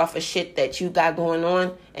based off of shit that you got going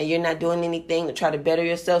on and you're not doing anything to try to better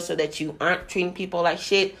yourself so that you aren't treating people like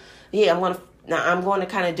shit, yeah, I'm going to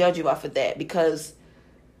kind of judge you off of that, because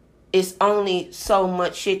it's only so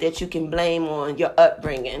much shit that you can blame on your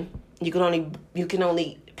upbringing. You can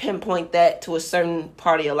only pinpoint that to a certain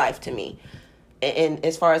part of your life to me. And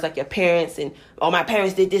as far as like your parents and, oh, my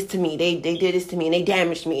parents did this to me, they did this to me and they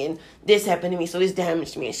damaged me and this happened to me, so this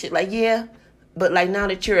damaged me and shit. Like, yeah, but like now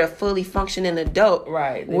that you're a fully functioning adult,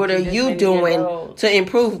 Right. what are you doing to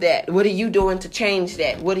improve that? What are you doing to change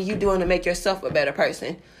that? What are you doing to make yourself a better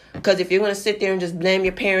person? Because if you're going to sit there and just blame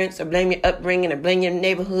your parents or blame your upbringing or blame your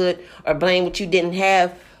neighborhood or blame what you didn't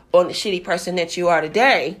have on the shitty person that you are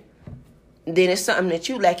today, then it's something that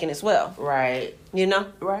you lacking as well. Right. You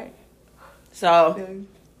know? Right. So,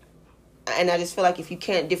 and I just feel like if you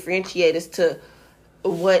can't differentiate as to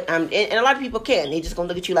what I'm, and a lot of people can, they just gonna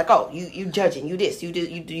look at you like, oh, you judging, you this, you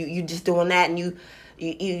just doing that, and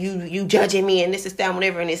you judging me, and this is that,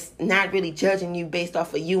 whatever, and it's not really judging you based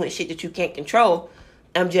off of you and shit that you can't control.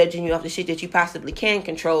 I'm judging you off the shit that you possibly can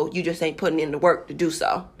control. You just ain't putting in the work to do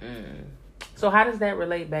so. So how does that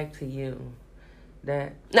relate back to you?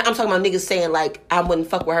 That Now I'm talking about niggas saying like I wouldn't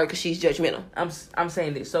fuck with her because she's judgmental. I'm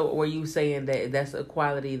saying that. So were you saying that that's a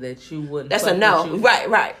quality that you wouldn't? That's fuck a no. with you?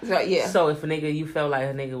 Right. Yeah. So if you felt like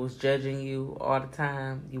a nigga was judging you all the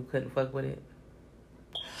time, you couldn't fuck with it.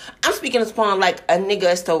 I'm speaking upon like a nigga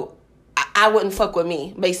as to I wouldn't fuck with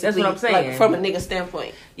me, basically. That's what I'm saying. Like, from a nigga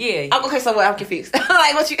standpoint. Yeah. Okay, so what? I'm confused.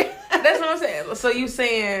 Like what you? That's what I'm saying. So you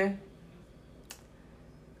saying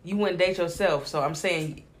you wouldn't date yourself? So I'm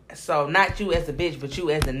saying, so not you as a bitch, but you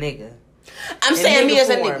as a nigga. I'm saying me as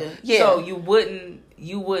a nigga. Yeah. So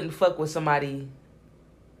you wouldn't fuck with somebody.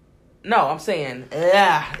 No, I'm saying,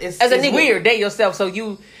 it's nigga. weird. Date yourself. So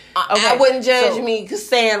you. Okay, I wouldn't judge me cause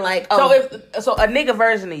saying like, oh. So a nigga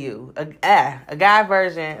version of you, a guy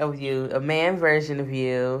version of you, a man version of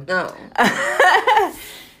you. No.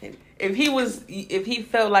 If he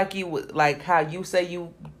felt like you would, like how you say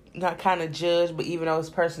you not kind of judge, but even though his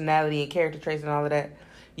personality and character traits and all of that,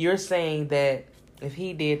 you're saying that if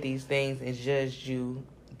he did these things and judged you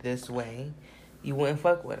this way, you wouldn't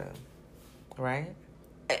fuck with him, right?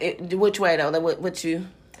 Which way though? What you?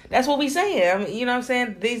 That's what we saying. I mean, you know what I'm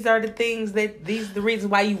saying? These are the things the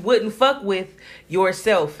reasons why you wouldn't fuck with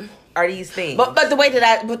yourself are these things. But the way that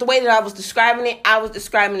I was describing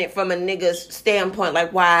it from a nigga's standpoint,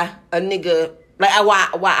 like why a nigga, like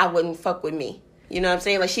why I wouldn't fuck with me. You know what I'm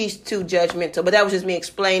saying? Like she's too judgmental. But that was just me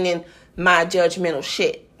explaining my judgmental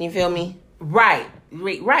shit. You feel me? Right.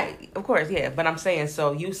 Of course, yeah. But I'm saying,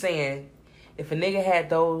 so you saying if a nigga had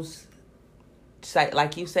those,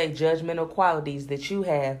 like you say, judgmental qualities that you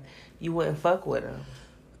have, you wouldn't fuck with them.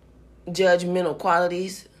 Judgmental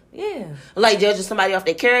qualities? Yeah. Like judging somebody off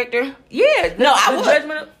their character? Yeah. No, I would.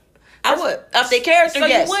 Judgmental, I would. Off their character, so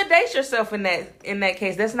yes. You would date yourself in that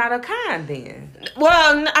case. That's not a con then.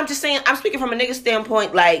 Well, I'm just saying, I'm speaking from a nigga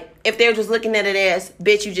standpoint, like, if they're just looking at it as,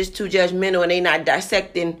 bitch, you just too judgmental, and they not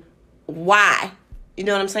dissecting why. You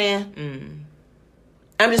know what I'm saying?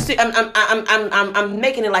 I'm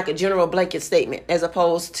making it like a general blanket statement as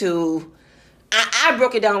opposed to I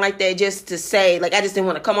broke it down like that just to say, like, I just didn't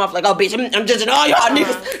want to come off like, oh bitch, I'm judging all y'all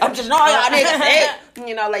niggas. I'm judging all y'all niggas. Hey.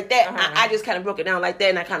 You know, like that. I just kind of broke it down like that,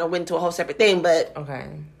 and I kind of went into a whole separate thing. But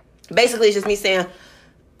basically, it's just me saying,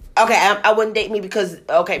 okay, I wouldn't date me because,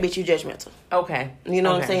 okay, bitch, you judgmental. Okay. You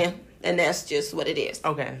know what I'm saying? And that's just what it is.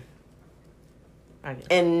 Okay.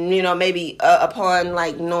 And, you know, maybe upon,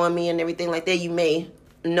 like, knowing me and everything like that, you may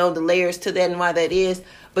know the layers to that and why that is.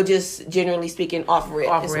 But just generally speaking, off rip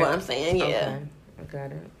is what I'm saying. Yeah. Okay. I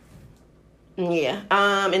got it. Yeah.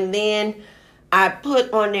 And then I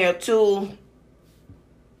put on there, too,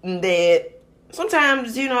 that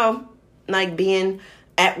sometimes, you know, like being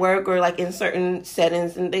at work or, like, in certain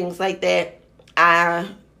settings and things like that, I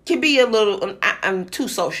can be a little, I'm too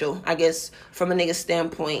social, I guess, from a nigga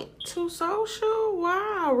standpoint. Too social?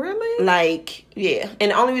 Wow, really? Like, yeah.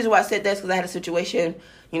 And the only reason why I said that is because I had a situation,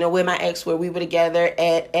 you know, with my ex where we were together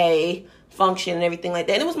at a function and everything like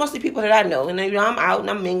that. And it was mostly people that I know. And, you know, I'm out and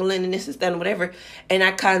I'm mingling and this and that and whatever. And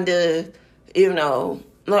I kind of, you know,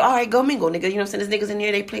 like, all right, go mingle, nigga. You know what I'm saying? There's niggas in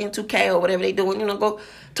here, they playing 2K or whatever they doing. You know, go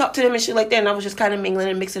talk to them and shit like that. And I was just kind of mingling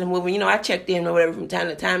and mixing and moving. You know, I checked in or whatever from time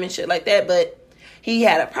to time and shit like that. But he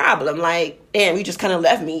had a problem. Like, damn, you just kind of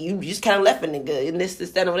left me. You just kind of left a nigga and this,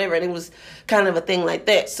 that, and whatever. And it was kind of a thing like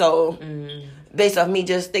that. So, based off me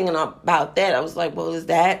just thinking about that, I was like, well, is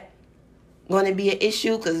that going to be an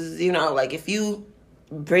issue? Because, you know, like, if you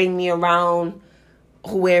bring me around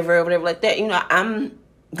whoever or whatever like that, you know, I'm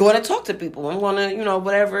going to talk to people. I'm going to, you know,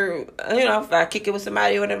 whatever, you know, if I kick it with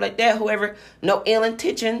somebody or whatever like that, whoever, no ill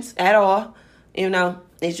intentions at all, you know,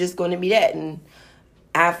 it's just going to be that. And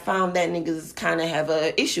I found that niggas kind of have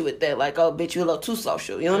a issue with that. Like, oh, bitch, you a little too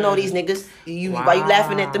social. You don't know these niggas. Why you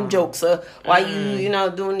laughing at them jokes? Or why you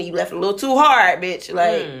know, you laughing a little too hard, bitch.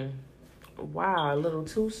 Like, wow, a little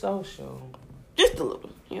too social. Just a little,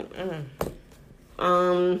 you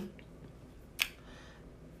know.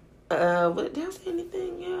 What, did I say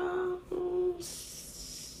anything, y'all?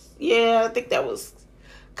 Yeah, I think that was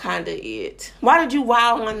kind of it. Why did you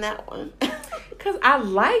wow on that one? Because I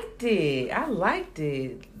liked it.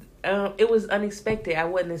 It was unexpected. I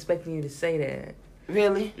wasn't expecting you to say that.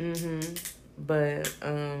 Really? But,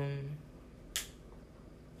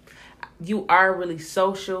 you are really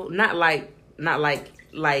social. Not like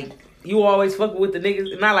you always fucking with the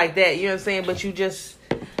niggas. Not like that, you know what I'm saying? But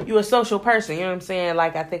you're a social person, you know what I'm saying?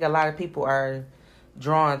 Like, I think a lot of people are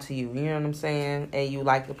drawn to you, you know what I'm saying? And you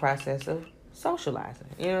like the process of socializing,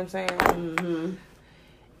 you know what I'm saying?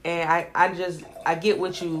 And I get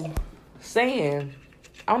what you saying.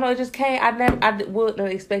 I don't know, it just came. I wouldn't have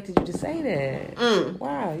expected you to say that.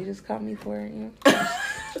 Wow, you just caught me for it, you know?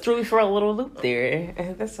 Threw me for a little loop there.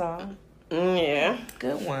 That's all. Yeah.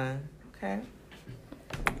 Good one. Okay.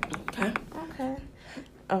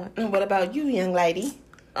 And what about you, young lady?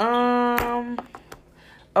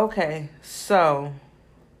 Okay, so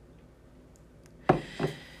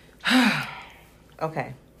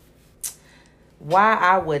okay. Why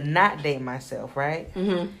I would not date myself, right?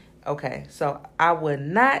 Okay, so I would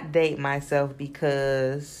not date myself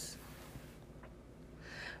because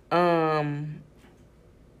I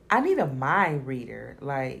need a mind reader.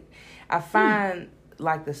 Like, I find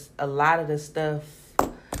like a lot of the stuff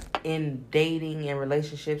in dating and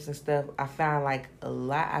relationships and stuff, I found like a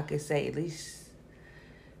lot, I could say at least,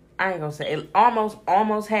 I ain't gonna say it,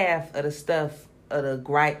 almost half of the stuff, of the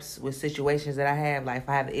gripes with situations that I have, like if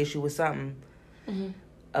I have an issue with something,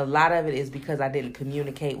 a lot of it is because I didn't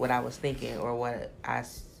communicate what I was thinking or what I, you know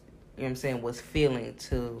what I'm saying, was feeling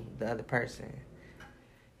to the other person.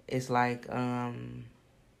 It's like,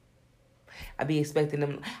 I be expecting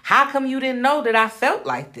them, how come you didn't know that I felt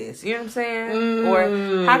like this? You know what I'm saying?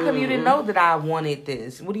 Or how come you didn't know that I wanted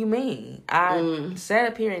this? What do you mean? I sat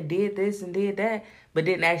up here and did this and did that, but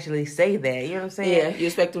didn't actually say that. You know what I'm saying? Yeah, you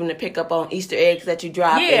expect them to pick up on Easter eggs that you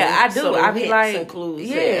drop. Yeah, I do. I be like, clues.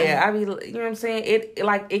 Yeah, I be, you know what I'm saying?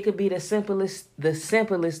 It could be the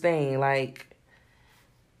simplest thing. Like,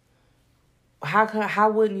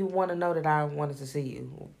 how wouldn't you want to know that I wanted to see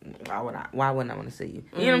you? Why wouldn't I want to see you?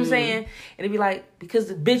 You know what I'm saying? And it'd be like,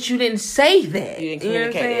 because bitch, you didn't say that. You didn't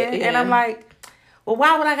communicate it. Yeah. And I'm like, well,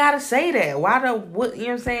 why would I gotta say that? What, you know what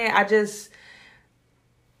I'm saying?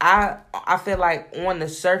 I feel like on the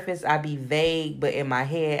surface I be vague, but in my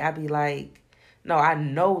head I be like, no, I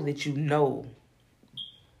know that you know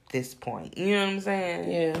this point. You know what I'm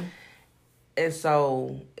saying? Yeah. And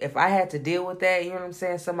so, if I had to deal with that, you know what I'm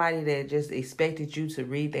saying, somebody that just expected you to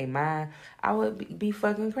read their mind, I would be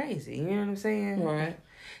fucking crazy. You know what I'm saying? Right.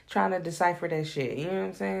 Trying to decipher that shit. You know what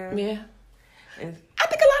I'm saying? Yeah. And I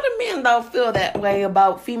think a lot of men, though, feel that way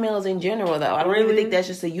about females in general, though. I don't Really? even think that's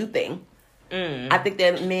just a you thing. I think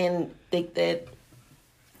that men think that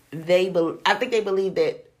I think they believe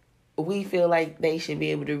that we feel like they should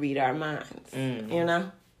be able to read our minds. You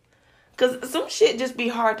know? Because some shit just be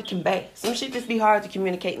hard to convey. Some shit just be hard to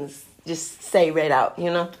communicate and just say right out,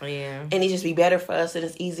 you know? Yeah. And it just be better for us and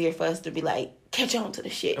it's easier for us to be like, catch on to the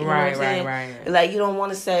shit. You know what I'm saying? Right. Like, you don't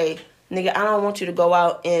want to say, nigga, I don't want you to go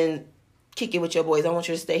out and kick it with your boys. I want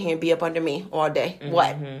you to stay here and be up under me all day.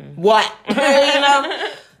 What? You know?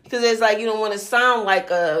 Because it's like, you don't want to sound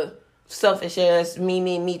like a selfish ass,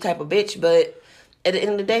 me type of bitch, but at the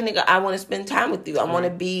end of the day, nigga, I want to spend time with you. I want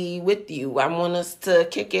to be with you. I want us to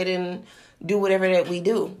kick it and do whatever that we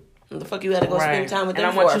do. What the fuck you had to go spend time with them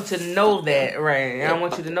and I want you to know that, right? And I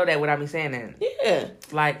want you to know that without me saying that. Yeah.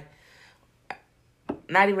 Like,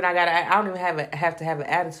 not even I don't even have to have an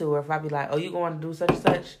attitude, or if I be like, oh, you going to do such and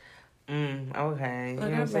such? Okay. You know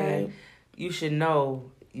what I'm saying? You should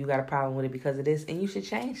know you got a problem with it because of this, and you should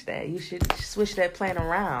change that. You should switch that plan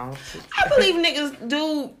around. I believe niggas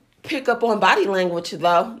do pick up on body language,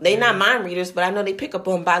 though. They not mind readers, but I know they pick up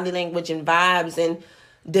on body language and vibes and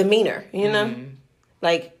demeanor, you know?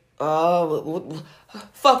 Like,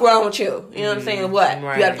 fuck wrong with you? You know what I'm saying? What?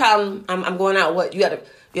 Right. You got a problem? I'm going out. What? You got a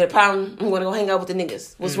problem? I'm going to go hang out with the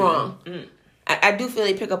niggas. What's wrong? I do feel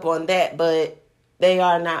they pick up on that, but they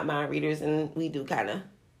are not mind readers, and we do kind of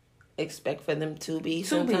expect for them to be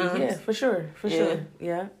sometimes. Yeah, for sure.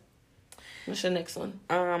 Yeah. What's your next one?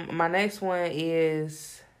 My next one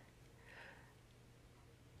is,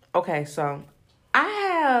 okay, so I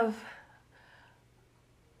have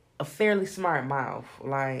a fairly smart mouth,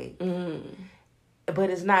 like,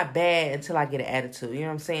 but it's not bad until I get an attitude, you know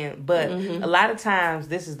what I'm saying? But a lot of times,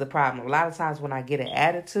 this is the problem. A lot of times when I get an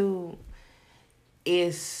attitude,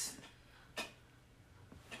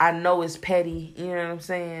 I know it's petty, you know what I'm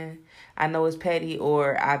saying? I know it's petty,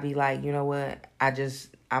 or I be like, you know what?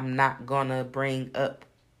 I'm not gonna bring up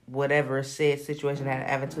whatever said situation I had an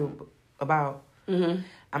attitude about.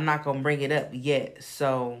 I'm not gonna bring it up yet,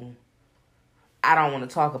 so I don't want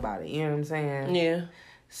to talk about it. You know what I'm saying? Yeah.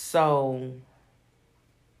 So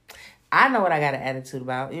I know what I got an attitude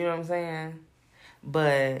about. You know what I'm saying?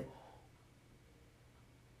 But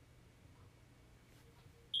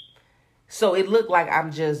so it looked like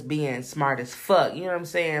I'm just being smart as fuck. You know what I'm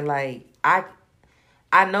saying? Like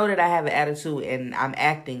I know that I have an attitude and I'm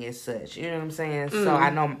acting as such. You know what I'm saying? So I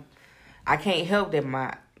know I can't help that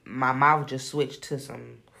my mouth just switched to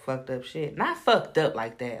some fucked up shit. Not fucked up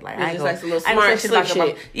like that. Like I ain't just like a little smart slick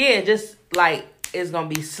shit. Yeah, just like it's gonna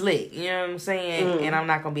be slick. You know what I'm saying? And I'm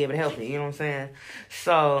not gonna be able to help it. You know what I'm saying?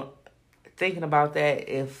 So thinking about that,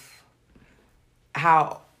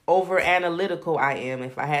 how over analytical I am,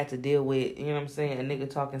 if I had to deal with, you know what I'm saying, a nigga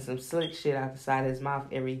talking some slick shit out the side of his mouth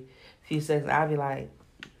every few seconds, I'd be like,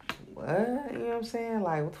 what? You know what I'm saying?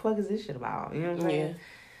 Like, what the fuck is this shit about? You know what I'm saying? Yeah.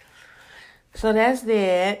 So that's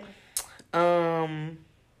that.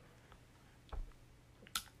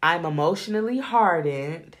 I'm emotionally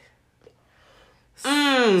hardened.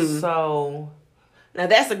 So now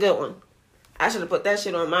that's a good one. I should have put that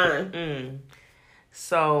shit on mine.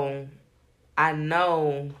 So I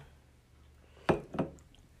know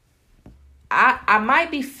I might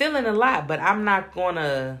be feeling a lot, but I'm not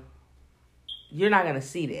gonna. You're not gonna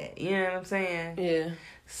see that. You know what I'm saying? Yeah.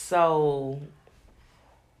 So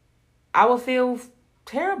I would feel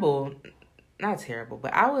terrible. Not terrible,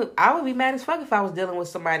 but I would be mad as fuck if I was dealing with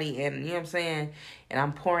somebody and, you know what I'm saying, and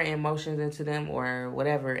I'm pouring emotions into them or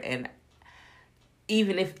whatever, and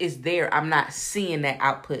even if it's there, I'm not seeing that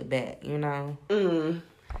output back, you know?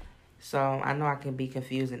 So I know I can be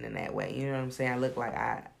confusing in that way, you know what I'm saying? I look like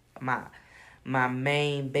my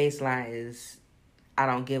main baseline is I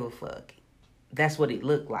don't give a fuck. That's what it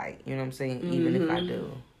looked like, you know what I'm saying? Even if I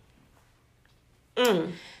do.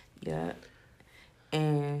 Yeah.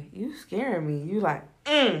 And you scaring me. You like,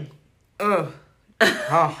 oh.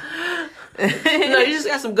 No, you just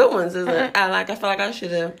got some good ones. I feel like I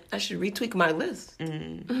should retweak my list.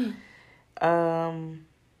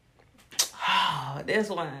 This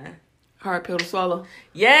one. Hard pill to swallow.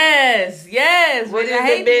 Yes. What is I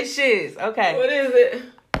hate it, these shits. Okay. What is it?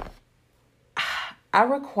 I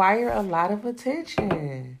require a lot of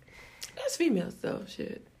attention. That's female stuff,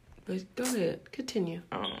 shit. But go ahead, continue.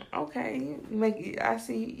 Okay, I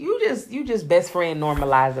see you just best friend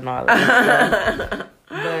normalizing all of this stuff.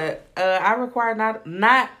 But I require not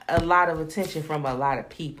a lot of attention from a lot of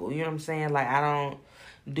people. You know what I'm saying? Like I don't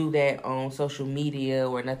do that on social media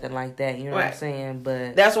or nothing like that. You know what I'm saying?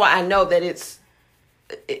 But that's why I know that it's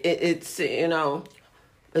you know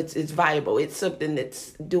it's viable. It's something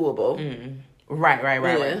that's doable.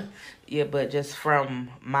 Right. Yeah, but just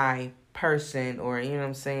from my person or, you know what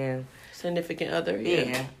I'm saying, significant other.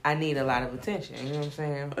 Yeah, I need a lot of attention. You know what I'm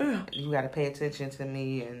saying? Yeah. You got to pay attention to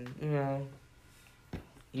me, and you know,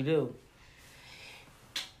 you do.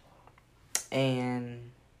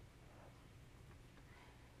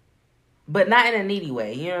 But not in a needy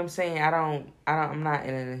way. You know what I'm saying? I'm not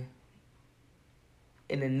in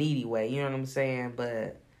a needy way. You know what I'm saying?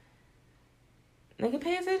 But nigga,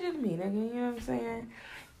 pay attention to me, nigga. You know what I'm saying?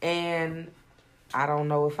 And I don't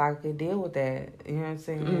know if I could deal with that. You know what I'm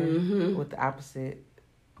saying? With the opposite.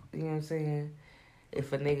 You know what I'm saying?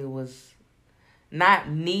 If a nigga was not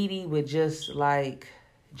needy, but just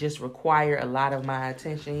require a lot of my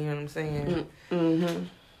attention. You know what I'm saying?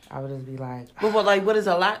 I would just be like, but what is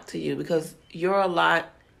a lot to you? Because your a lot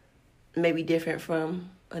may be different from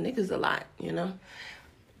a nigga's a lot. You know.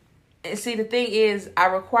 And see, the thing is, I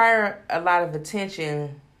require a lot of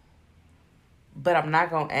attention, but I'm not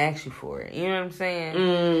gonna ask you for it. You know what I'm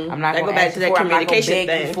saying? I'm not gonna ask you for it. I'm not gonna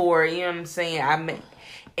beg you for it. You know what I'm saying?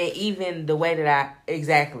 And even the way that I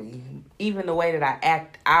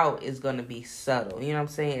act out is gonna be subtle. You know what I'm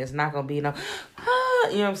saying? It's not gonna be you know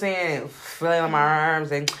what I'm saying, flailing my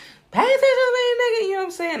arms and pay attention to me, nigga. You know what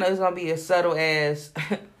I'm saying? Or it's gonna be as subtle as,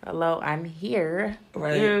 hello, I'm here.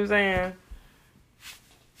 Right. You know what I'm saying?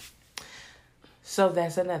 So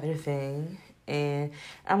that's another thing. And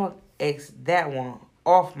I'm gonna X that one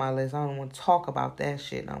off my list. I don't want to talk about that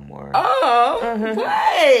shit no more. Oh,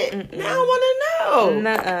 what? Mm-mm. Now I want to know.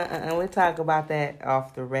 Nuh-uh. We'll talk about that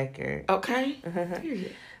off the record. Okay.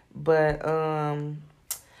 Period. But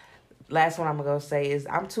last one I'm gonna say is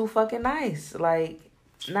I'm too fucking nice. Like,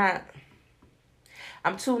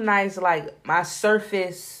 I'm too nice. Like, my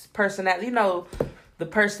surface personality. You know, the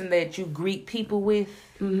person that you greet people with.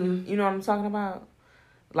 Mm-hmm. You know what I'm talking about?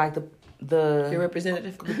 Like Your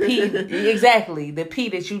representative. the P, exactly. The P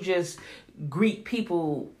that you just greet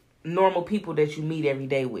people, normal people that you meet every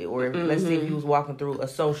day with. Or let's say if you was walking through a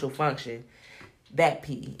social function. That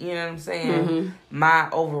P. You know what I'm saying? Mm-hmm. My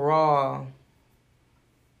overall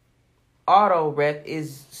auto rep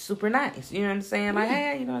is super nice. You know what I'm saying? Like,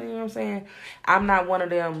 hey, you know what I'm saying? I'm not one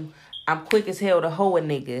of them, I'm quick as hell to hoe a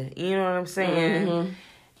nigga. You know what I'm saying? Mm-hmm.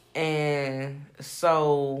 And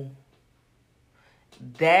so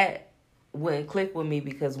that wouldn't click with me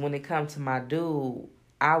because when it comes to my dude,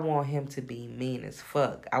 I want him to be mean as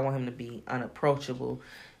fuck. I want him to be unapproachable.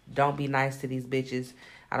 Don't be nice to these bitches.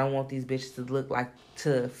 I don't want these bitches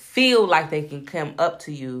to feel like they can come up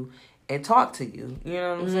to you and talk to you. You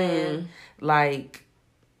know what I'm saying? Like,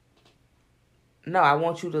 no, I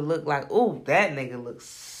want you to look like, ooh, that nigga looks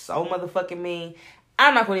so motherfucking mean.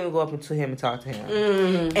 I'm not going to even go up to him and talk to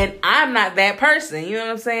him. And I'm not that person. You know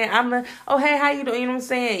what I'm saying? I'm like, oh, hey, how you doing? You know what I'm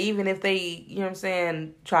saying? Even if they, you know what I'm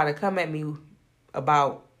saying, try to come at me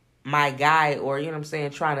about my guy or, you know what I'm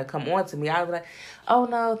saying, trying to come on to me, I was like, oh,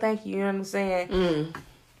 no, thank you. You know what I'm saying?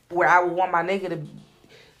 Where I would want my nigga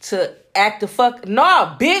to act the fuck,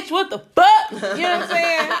 nah, bitch, what the fuck? You know what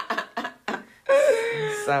I'm saying?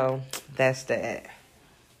 So, that's that.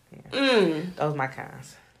 Yeah. Those my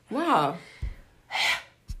cons. Wow.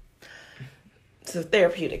 It's a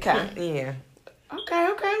therapeutic kind. Yeah.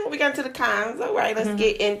 Okay. Well, we got to the cons. All right, let's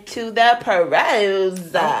get into the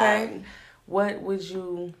pros. Okay. What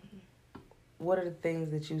are the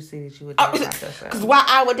things that you see that you would do about yourself? Because why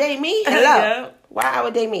I would date me? Hello. Yeah. Why I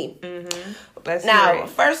would date me? Let's Now, hear it.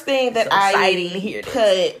 first thing that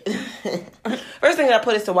first thing that I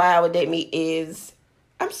put as to why I would date me is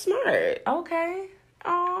I'm smart. Okay.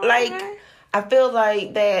 Oh, Like, okay. I feel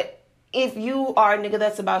like that if you are a nigga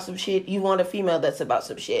that's about some shit, you want a female that's about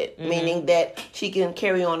some shit. Meaning that she can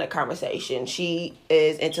carry on a conversation. She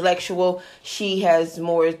is intellectual. She has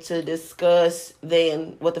more to discuss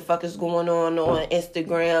than what the fuck is going on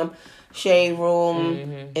Instagram, Shade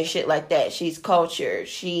Room, and shit like that. She's cultured.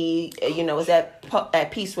 She, is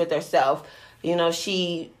at peace with herself.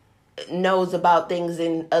 She knows about things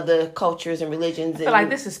in other cultures and religions. I feel like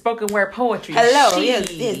this is spoken word poetry. Hello, She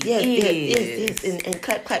yes. And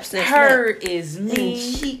clap, snap. Her is me. And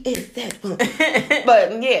she is that one.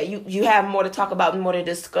 But yeah, you have more to talk about, more to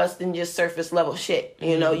discuss than just surface level shit.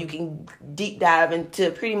 You can deep dive into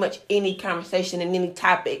pretty much any conversation and any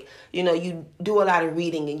topic. You do a lot of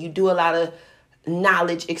reading and you do a lot of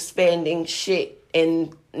knowledge expanding shit,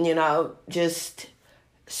 and just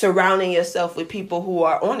surrounding yourself with people who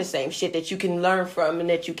are on the same shit that you can learn from and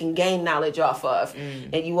that you can gain knowledge off of.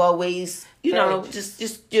 And you always,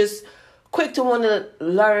 just quick to want to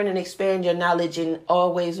learn and expand your knowledge and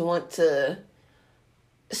always want to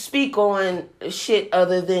speak on shit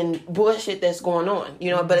other than bullshit that's going on,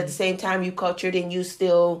 but at the same time you cultured and you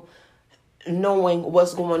still knowing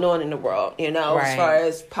what's going on in the world, Right. as far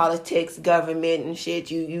as politics, government and shit,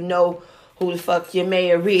 you know who the fuck your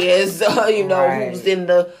mayor is, Right. who's in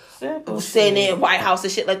the Simple Senate, shit. White House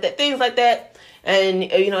and shit like that, things like that.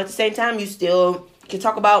 And, at the same time, you still can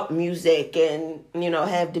talk about music and,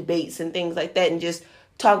 have debates and things like that and just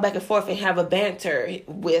talk back and forth and have a banter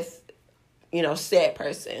with, said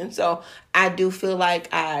person. So I do feel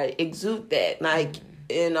like I exude that. Like,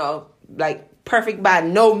 like perfect by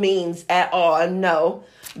no means at all, no.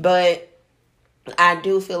 But I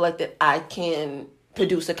do feel like that I can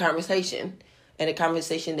produce a conversation, and a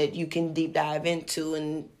conversation that you can deep dive into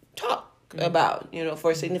and talk about,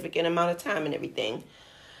 for a significant amount of time and everything.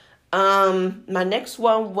 My next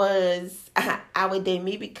one was I would date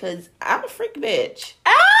me because I'm a freak bitch.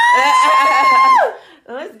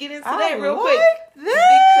 Let's get into that real quick.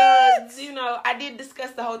 Because, I did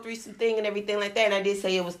discuss the whole threesome thing and everything like that, and I did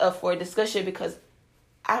say it was up for a discussion because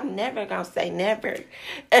I'm never gonna say never. Okay,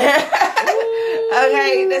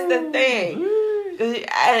 that's the thing.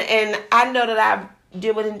 And I know that I've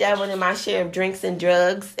dabbled and dabbled in my share of drinks and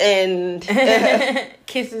drugs and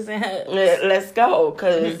kisses and hugs. Let's go,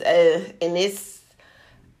 because and this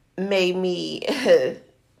made me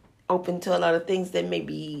open to a lot of things that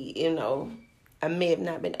maybe, I may have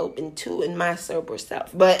not been open to in my sober self.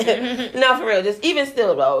 But no, for real, just even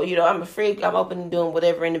still though, I'm a freak. I'm open to doing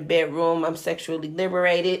whatever in the bedroom. I'm sexually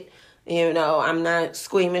liberated. I'm not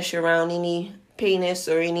squeamish around any penis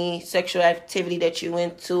or any sexual activity that you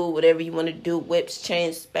into. Whatever you want to do, whips,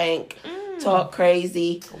 chain, spank, talk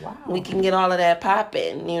crazy. Wow. We can get all of that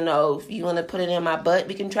popping. If you want to put it in my butt,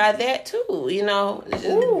 we can try that too.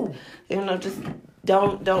 Just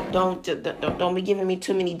don't be giving me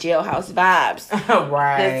too many jailhouse vibes.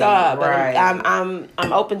 Right. That's all. But right.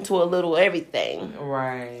 I'm open to a little everything.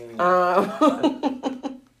 Right.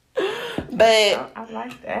 But I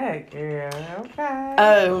like that, girl. Okay.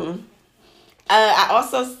 I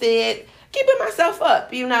also said keeping myself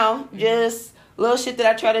up. Just little shit that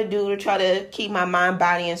I try to do to try to keep my mind,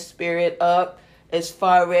 body, and spirit up as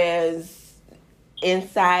far as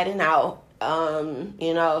inside and out.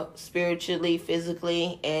 Spiritually,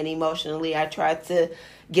 physically, and emotionally, I try to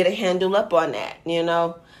get a handle up on that,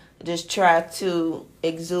 just try to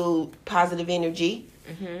exude positive energy,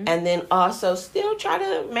 and then also still try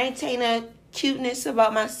to maintain a cuteness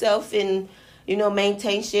about myself and,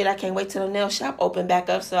 maintain shit. I can't wait till the nail shop open back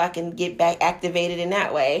up so I can get back activated in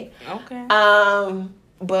that way. Okay.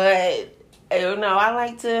 But, I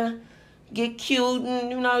like to get cute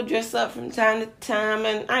and, dress up from time to time.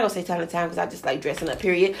 And I ain't gonna say time to time because I just like dressing up,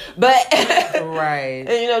 period. But, right.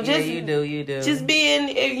 Just, you do. Just being,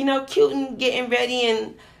 cute and getting ready.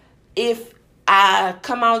 And if I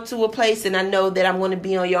come out to a place and I know that I'm going to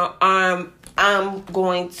be on your arm, I'm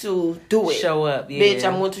going to do it. Show up, yeah. Bitch,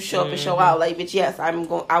 I'm going to show up and show out. Like, bitch, yes, I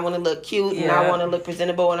want to look cute and I want to look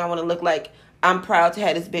presentable and I want to look like I'm proud to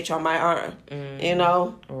have this bitch on my arm.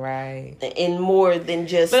 Right. And more than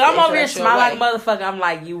just. But I'm over here smiling like motherfucker. I'm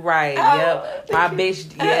like, you right. Oh, yep. My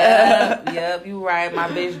bitch. Yep. You right. My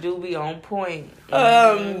bitch do be on point.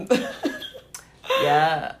 Yeah.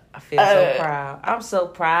 I feel so proud. I'm so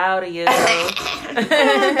proud of you.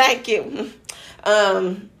 Thank you.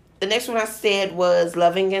 The next one I said was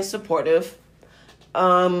loving and supportive.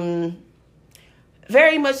 Very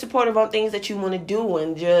much supportive on things that you want to do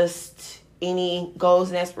and just any goals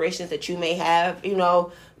and aspirations that you may have,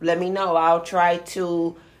 let me know. I'll try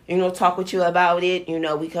to, talk with you about it.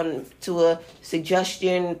 We come to a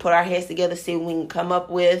suggestion, put our heads together, see what we can come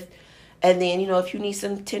up with. And then, if you need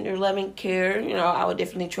some tender loving care, I would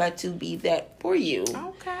definitely try to be that for you.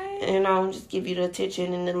 Okay. And just give you the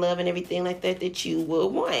attention and the love and everything like that you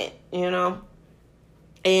would want,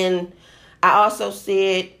 And I also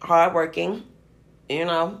said hardworking.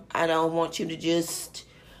 I don't want you to just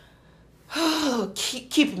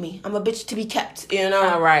keep me. I'm a bitch to be kept,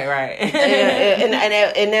 Right.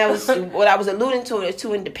 and that was what I was alluding to. It's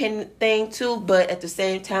too independent thing too, but at the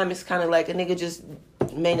same time, it's kind of like a nigga just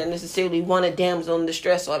may not necessarily want a damsel in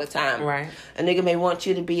distress all the time. Right. A nigga may want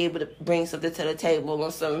you to be able to bring something to the table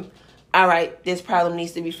on some. All right, this problem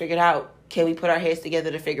needs to be figured out. Can we put our heads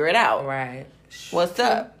together to figure it out? Right. What's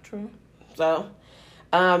up? True. So,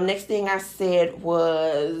 next thing I said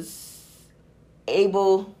was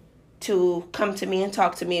able to come to me and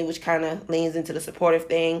talk to me, which kind of leans into the supportive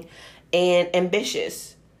thing, and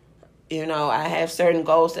ambitious. I have certain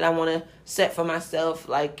goals that I want to set for myself,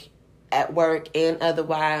 like at work and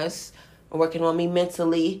otherwise, working on me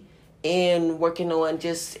mentally and working on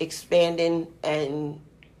just expanding and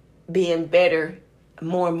being better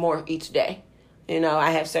more and more each day.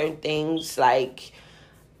 I have certain things like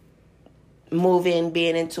moving,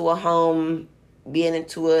 being into a home, being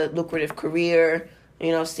into a lucrative career,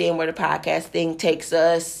 seeing where the podcast thing takes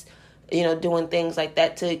us, doing things like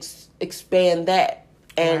that to expand that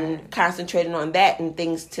and concentrating on that and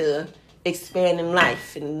things to expand in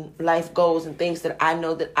life and life goals and things that I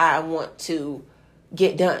know that I want to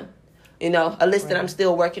get done. A list that I'm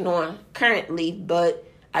still working on currently, but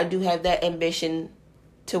I do have that ambition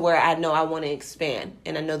to where I know I want to expand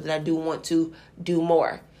and I know that I do want to do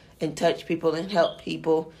more and touch people and help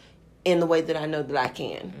people in the way that I know that I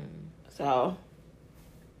can. So,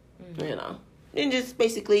 and just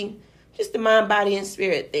basically just the mind, body, and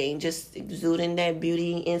spirit thing, just exuding that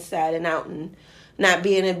beauty inside and out and not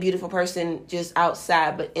being a beautiful person just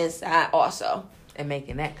outside, but inside also. And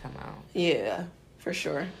making that come out. Yeah, for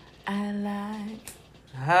sure. I like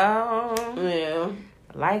how. Yeah.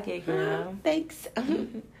 I like it, girl. Thanks.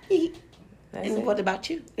 And what about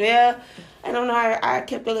you? Yeah, I don't know. I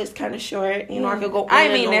kept the list kind of short. I could go on I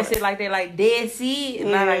mean, and that's on. it like that, like dead sea.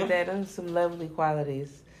 Not like that. Those are some lovely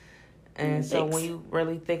qualities. And so when you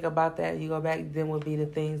really think about that, you go back, then would be the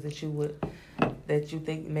things that you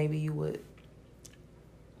think maybe you would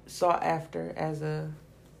sought after as a...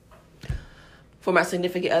 For my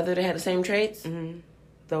significant other that had the same traits? Mm-hmm.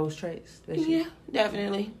 those traits. Yeah,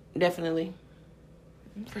 definitely.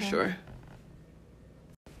 Okay. For sure.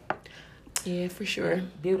 Yeah, for sure.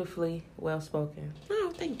 Beautifully well spoken.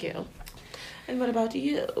 Oh, thank you. And what about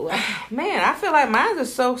you? Man, I feel like mine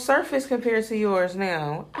is so surface compared to yours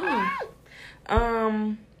now.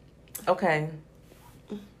 Okay.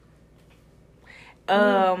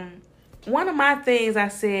 One of my things I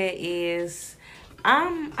said is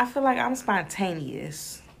I feel like I'm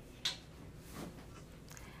spontaneous.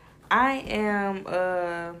 I am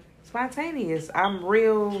spontaneous. I'm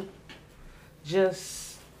real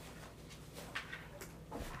just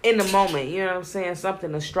in the moment, you know what I'm saying?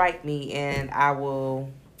 Something to strike me and I will,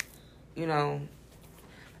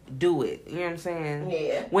 do it. You know what I'm saying?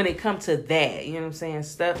 Yeah. When it comes to that, you know what I'm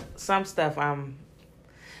saying? Some stuff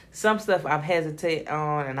I've hesitated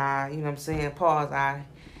on and I, you know what I'm saying, pause, I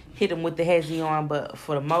hit them with the hezzy on, but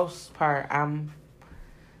for the most part,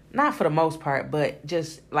 not for the most part, but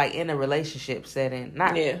just like in a relationship setting,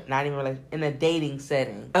 not even in a dating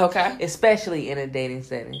setting. Okay. Especially in a dating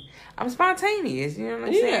setting. I'm spontaneous, you know what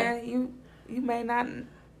I'm saying? You may not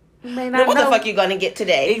know what the fuck you gonna get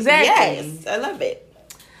today. Exactly. Yes, I love it.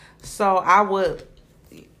 So I would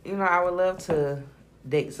love to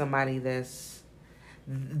date somebody that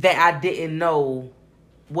I didn't know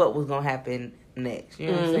what was gonna happen next. You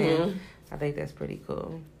know what I'm saying? I think that's pretty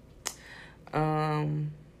cool. Let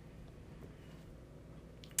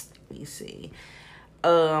me see.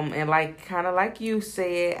 And kind of like you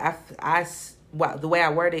said, the way I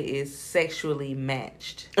word it is sexually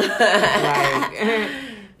matched. Like,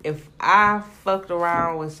 if I fucked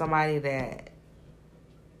around with somebody that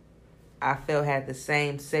I felt had the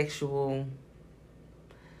same sexual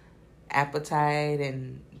appetite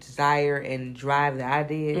and desire and drive that I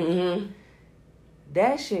did,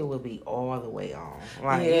 that shit would be all the way on.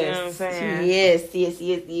 Like, yes. You know what I'm saying?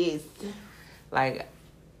 Yes. Like,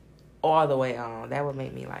 all the way on. That would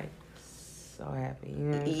make me, like, so happy. You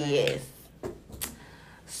know what I'm saying? Yes.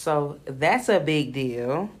 So, that's a big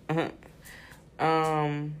deal.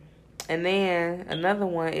 And then another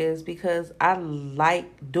one is because I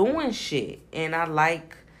like doing shit. And I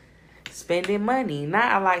like spending money. Not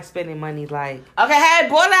I like spending money like... Okay, hey,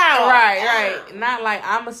 boy out. Right. Not like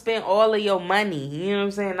I'm going to spend all of your money. You know what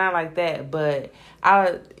I'm saying? Not like that. But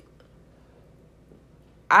I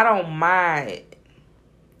don't mind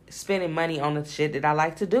spending money on the shit that I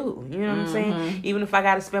like to do. You know what I'm saying? Even if I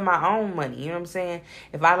got to spend my own money. You know what I'm saying?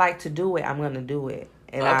 If I like to do it, I'm going to do it.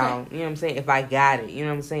 And I'll, you know what I'm saying? If I got it, you know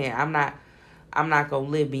what I'm saying? I'm not going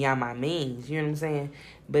to live beyond my means. You know what I'm saying?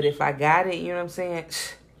 But if I got it, you know what I'm saying?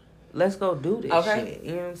 Let's go do this shit.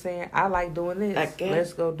 You know what I'm saying? I like doing this.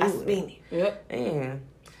 Let's go do it. Yep. Yeah.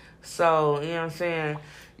 So, you know what I'm saying?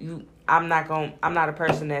 I'm not a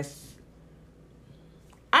person that's...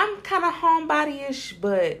 I'm kind of homebody-ish,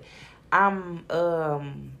 but I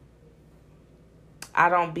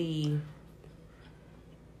don't be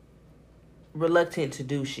reluctant to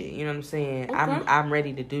do shit. You know what I'm saying? Okay. I'm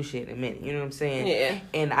ready to do shit in a minute. You know what I'm saying? Yeah.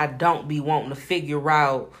 And I don't be wanting to figure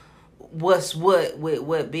out what's what with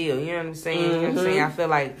what bill. You know what I'm saying? You know what I'm saying? I feel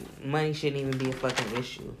like money shouldn't even be a fucking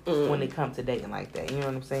issue when it comes to dating like that. You know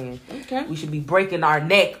what I'm saying? Okay. We should be breaking our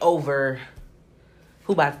neck over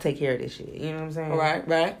who about to take care of this shit. You know what I'm saying?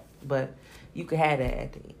 Right. But you can have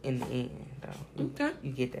that in the end, though. Okay.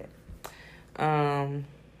 You get that. I'm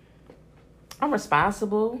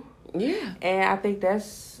responsible. Yeah. And I think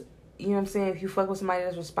that's, you know what I'm saying, if you fuck with somebody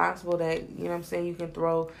that's responsible, that, you know what I'm saying, you can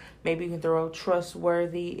throw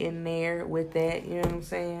trustworthy in there with that, you know what I'm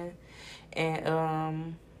saying?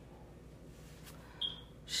 And,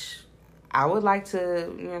 I would like to,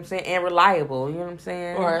 you know what I'm saying, and reliable, you know what I'm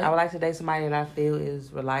saying? Right. I would like to date somebody that I feel is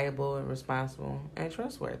reliable and responsible and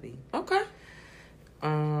trustworthy. Okay.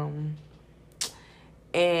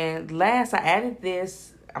 And last, I added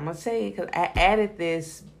this, I'm going to say it because I added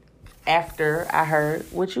this after I heard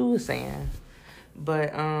what you were saying.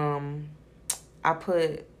 But I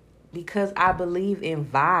put, because I believe in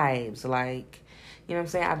vibes, like, you know what I'm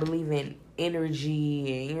saying? I believe in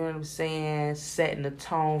energy and, you know what I'm saying, setting the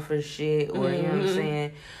tone for shit, or, you know what I'm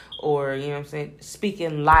saying, or, you know what I'm saying,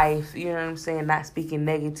 speaking life, you know what I'm saying, not speaking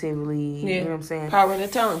negatively, you know what I'm saying? Power in the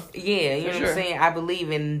tongue. Yeah, you know what I'm saying? I believe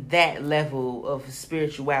in that level of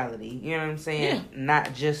spirituality, you know what I'm saying? Yeah.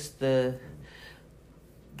 Not just the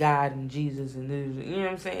God and Jesus and, you know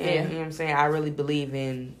what I'm saying? Yeah. You know what I'm saying? I really believe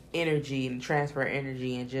in energy and transfer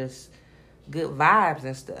energy and just good vibes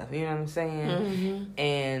and stuff, you know what I'm saying?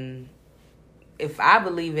 And if I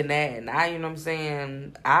believe in that, and I, you know what I'm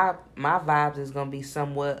saying, my vibes is going to be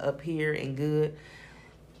somewhat up here and good.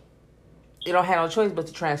 You don't have no choice but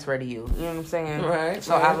to transfer to you. You know what I'm saying? Right.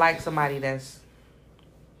 So I like somebody that's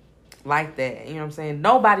like that. You know what I'm saying?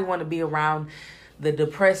 Nobody want to be around the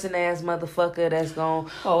depressing ass motherfucker that's going,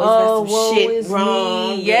 woe shit is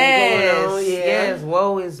wrong, me. Yes, going on, yes,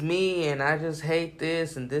 woe is me, and I just hate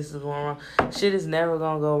this, and this is going wrong. Shit is never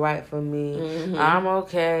gonna go right for me. Mm-hmm. I'm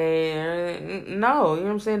okay. No, you know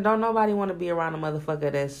what I'm saying? Don't nobody want to be around a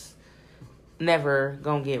motherfucker that's never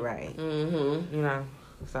gonna get right. Mm-hmm. You know,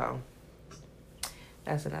 so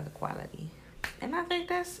that's another quality, and I think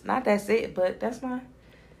that's it, but that's what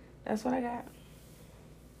I got.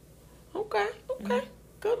 Okay.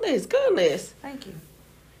 Good list. Thank you.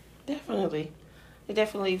 Definitely. I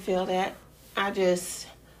definitely feel that. This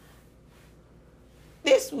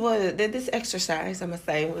exercise, I'm going to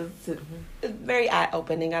say, was very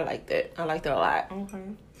eye-opening. I liked it. I liked it a lot. Okay.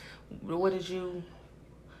 What did you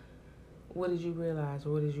realize,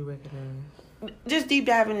 or what did you recognize? Just deep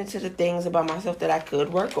diving into the things about myself that I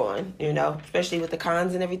could work on, especially with the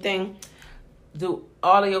cons and everything. Are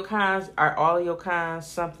all of your cons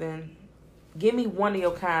something? Give me one of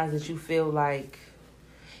your cons that you feel like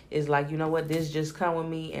is like, you know what, this just come with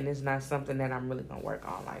me and it's not something that I'm really gonna work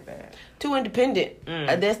on like that. Too independent.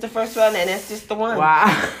 That's the first one, and that's just the one. Wow.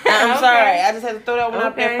 I'm sorry. I just had to throw that one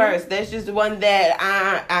out there first. That's just the one that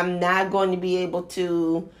I'm not going to be able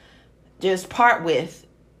to just part with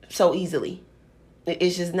so easily.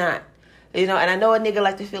 It's just not. And I know a nigga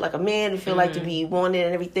like to feel like a man and feel like to be wanted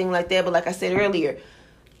and everything like that. But like I said earlier,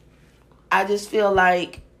 I just feel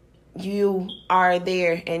like you are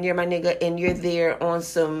there and you're my nigga and you're there on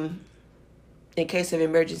some, in case of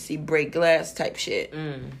emergency, break glass type shit.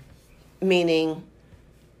 Meaning,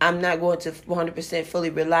 I'm not going to 100% fully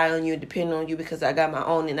rely on you and depend on you because I got my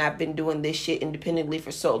own and I've been doing this shit independently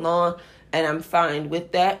for so long and I'm fine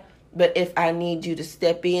with that. But if I need you to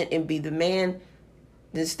step in and be the man,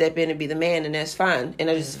 then step in and be the man, and that's fine. And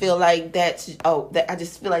I just feel like I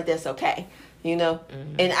just feel like that's okay,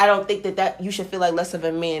 And I don't think that you should feel like less of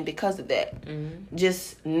a man because of that.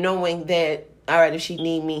 Just knowing that, all right, if she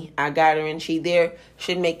need me, I got her and she there,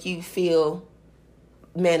 should make you feel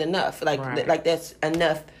man enough. Like that's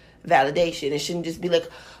enough validation. It shouldn't just be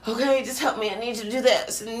like, okay, just help me. I need you to do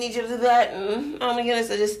this. I need you to do that. And oh my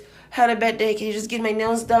goodness, I just had a bad day. Can you just get my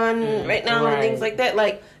nails done right now and things like that?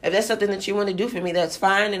 Like, if that's something that you want to do for me, that's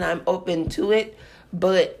fine, and I'm open to it.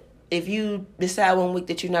 But if you decide one week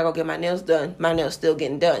that you're not going to get my nails done, my nails still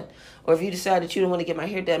getting done. Or if you decide that you don't want to get my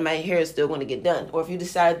hair done, my hair is still going to get done. Or if you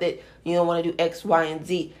decide that you don't want to do X, Y, and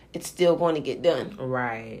Z, it's still going to get done.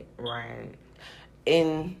 Right.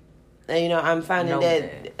 And, I'm finding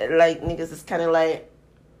that, like, niggas is kind of like,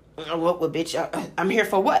 what, bitch, I'm here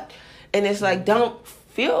for what? And it's like, don't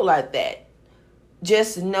feel like that.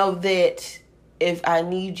 Just know that if I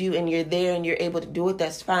need you and you're there and you're able to do it,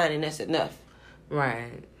 that's fine and that's enough.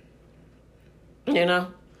 Right.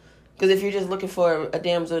 Because if you're just looking for a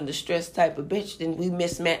damsel in distress type of bitch, then we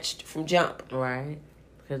mismatched from jump. Right.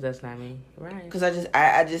 Because that's not me. Right. Because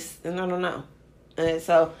I just no. And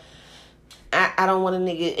so I don't want a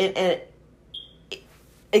nigga and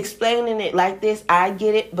explaining it like this, I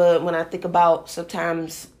get it, but when I think about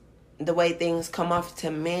sometimes the way things come off to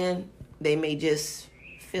men, they may just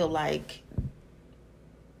feel like,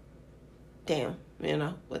 damn,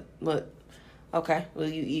 what, okay, well,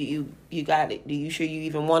 you got it. Do you sure you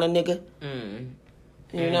even want a nigga?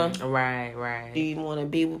 Right. Do you even want to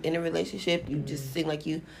be in a relationship? You just seem like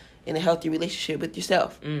you in a healthy relationship with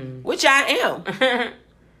yourself, which I am.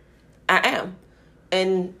 I am.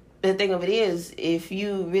 And the thing of it is, if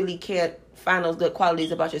you really can't find those good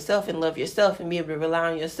qualities about yourself and love yourself and be able to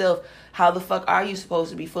rely on yourself, how the fuck are you supposed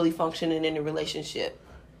to be fully functioning in a relationship?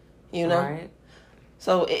 Right.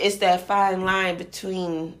 So it's that fine line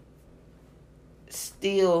between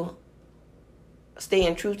still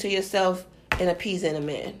staying true to yourself and appeasing a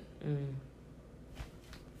man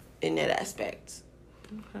in that aspect,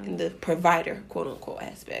 in the provider, quote unquote,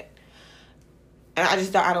 aspect. And I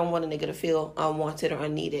don't want a nigga to feel unwanted or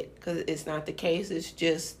unneeded, because it's not the case. It's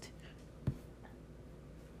just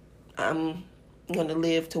I'm gonna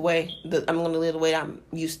live the way I'm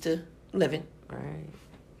used to living. Right.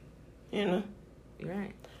 You're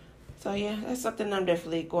right. So yeah, that's something I'm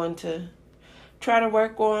definitely going to try to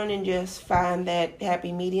work on and just find that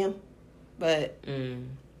happy medium. But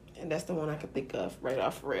and that's the one I can think of right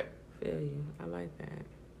off rip. Feel you. I like that.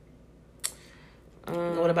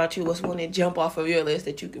 What about you? What's one that jump off of your list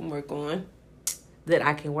that you can work on? That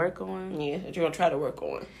I can work on? Yeah, that you're gonna try to work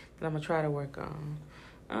on. That I'm gonna try to work on.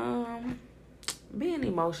 Being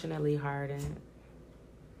emotionally hardened.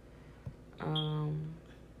 Because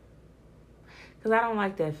I don't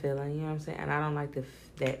like that feeling, you know what I'm saying? And I don't like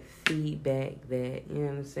that feedback that, you know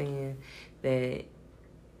what I'm saying, that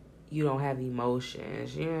you don't have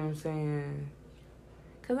emotions. You know what I'm saying?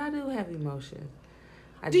 Because I do have emotions.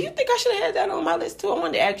 Do you think I should have had that on my list too? I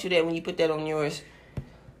wanted to ask you that when you put that on yours.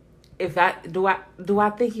 If I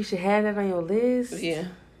think you should have that on your list? Yeah.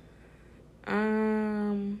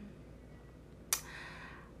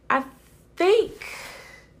 I think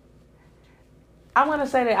I want to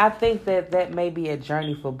say that I think that may be a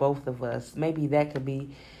journey for both of us. Maybe that could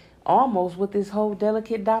be almost what this whole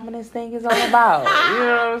delicate dominance thing is all about. You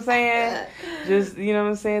know what I'm saying? Just, you know what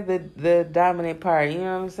I'm saying? The dominant part. You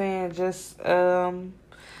know what I'm saying? Just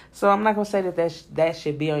so I'm not gonna say that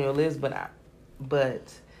should be on your list, but I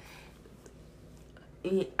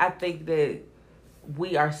think that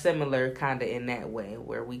we are similar kind of in that way,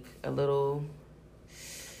 where we a little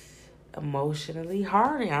emotionally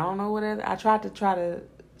hardened. I don't know what I tried to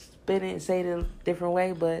spin it and say it a different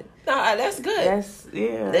way, but no, that's good. That's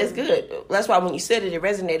good. That's why when you said it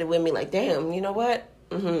resonated with me. Like, damn, you know what?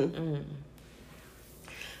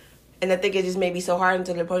 And I think it just made me so hardened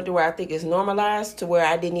to the point to where I think it's normalized to where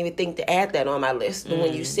I didn't even think to add that on my list. But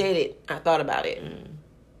when you said it, I thought about it.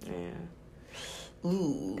 Yeah.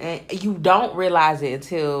 Ooh. And you don't realize it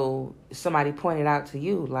until somebody pointed out to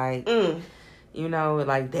you, like, you know,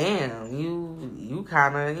 like, damn, you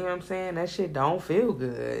kind of, you know what I'm saying? That shit don't feel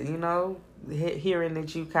good, you know? Hearing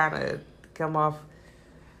that you kind of come off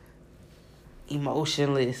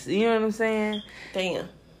emotionless, you know what I'm saying? Damn.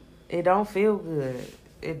 It don't feel good.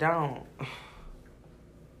 It don't.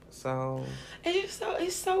 So.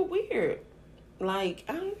 It's so weird. Like,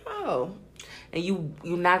 I don't know. And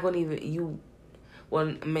you're not going to even,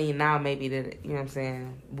 well, I mean, now maybe that, you know what I'm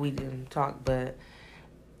saying, we didn't talk, but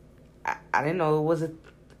I didn't know it was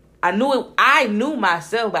I knew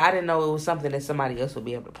myself, but I didn't know it was something that somebody else would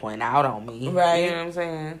be able to point out on me. Right. You know what I'm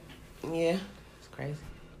saying? Yeah. It's crazy.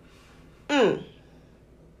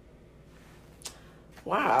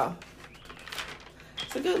 Wow.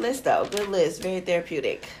 It's a good list, though. Good list. Very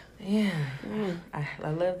therapeutic. Yeah. I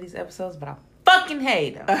love these episodes, but I fucking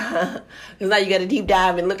hate them. Because now you got to deep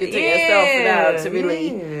dive and look into yourself now to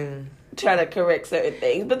really try to correct certain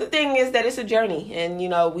things. But the thing is that it's a journey. And, you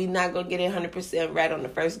know, we're not going to get it 100% right on the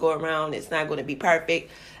first go around. It's not going to be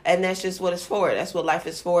perfect. And that's just what it's for. That's what life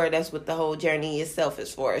is for. That's what the whole journey itself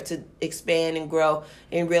is for. To expand and grow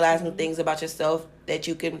and realize new things about yourself that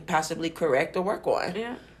you can possibly correct or work on.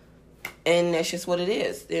 Yeah. And that's just what it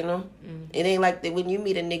is, you know? It ain't like that when you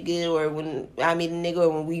meet a nigga or when I meet a nigga or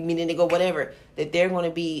when we meet a nigga or whatever, that they're going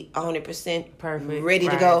to be 100% perfect, ready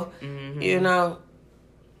to go. You know?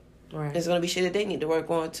 Right. There's going to be shit that they need to work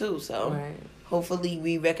on too. So hopefully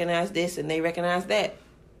we recognize this and they recognize that.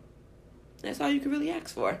 That's all you can really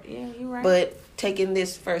ask for. Yeah, you're right. But taking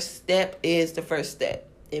this first step is the first step.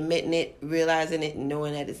 Admitting it, realizing it, and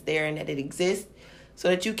knowing that it's there and that it exists so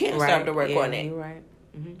that you can start to work on it. You're right.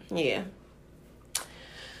 Yeah.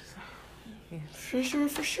 For sure.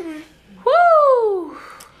 Woo!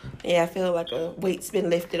 Yeah, I feel like a weight's been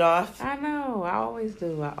lifted off. I know. I always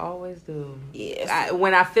do. Yes.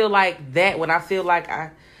 When I feel like that,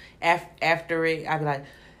 after it, I be like,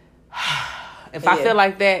 if I feel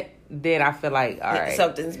like that, then I feel like, all right.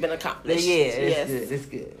 Something's been accomplished. Yeah, it's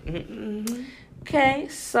good. Okay,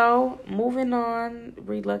 so moving on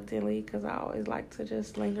reluctantly, because I always like to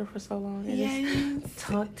just linger for so long and just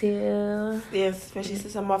talk till. Yes, especially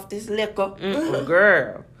since I'm off this liquor.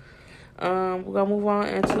 Girl. We're going to move on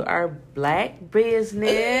into our black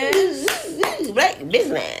business. Black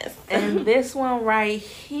business. And this one right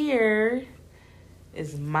here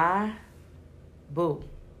is my boo.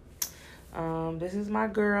 This is my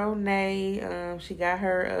girl, Nay. She got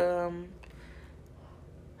her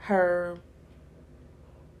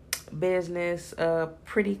business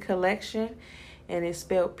Pretty Collection, and it's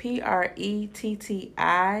spelled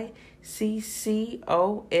PrettiCollEction.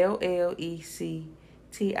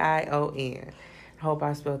 I hope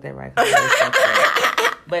I spelled that right.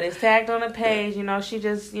 But it's tagged on the page. You know, she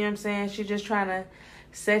just, you know what I'm saying, she just trying to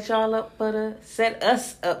set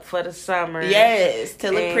us up for the summer. Yes,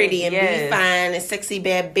 to look pretty and be fine and sexy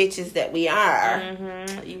bad bitches that we are.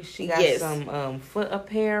 She got some foot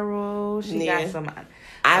apparel. She got some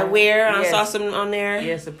eyewear. I saw some on there.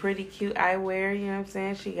 Yes, a pretty cute eyewear. You know what I'm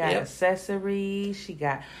saying? She got accessories. She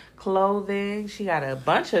got clothing. She got a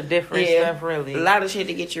bunch of different stuff, really. A lot of shit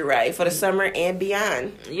to get you right for the summer and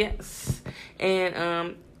beyond. Yes.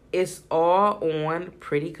 And it's all on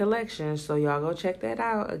Pretty Collection. So y'all go check that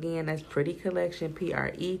out. Again, that's Pretty Collection.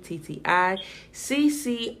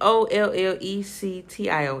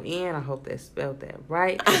 PrettiCollEction. I hope that spelled that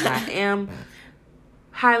right, because I am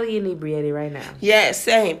highly inebriated right now. Yeah,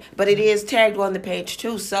 same. But it is tagged on the page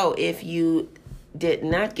too. So if you did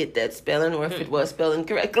not get that spelling, or if it was spelling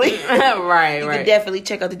correctly, right, you can definitely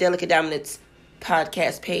check out the Delicate Dominance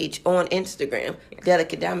podcast page on Instagram. Yes.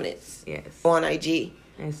 Delicate Dominance. Yes. On IG.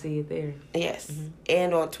 And see it there. Yes.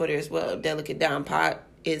 And on Twitter as well. Delicate Dom Pod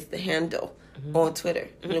is the handle on Twitter.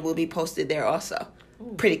 And it will be posted there also.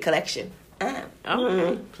 Ooh. Pretty collection.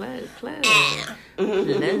 Plug.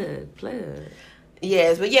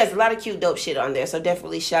 Yes, but yes, a lot of cute dope shit on there. So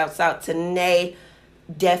definitely shouts out to Nay.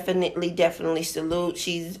 Definitely salute.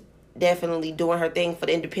 She's definitely doing her thing for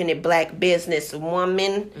the independent black business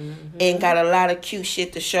woman, and got a lot of cute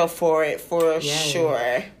shit to show for it, for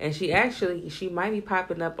sure. And she might be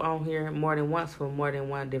popping up on here more than once for more than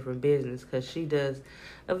one different business, because she does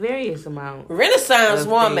a various amount. Renaissance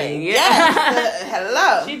woman. Yes.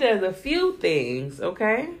 Hello. She does a few things.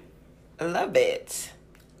 Okay. I love it.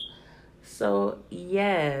 So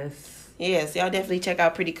yes, y'all definitely check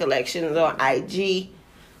out Pretty Collections on IG.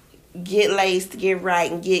 Get laced, get right,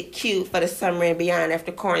 and get cute for the summer and beyond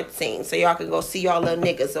after quarantine, so y'all can go see y'all little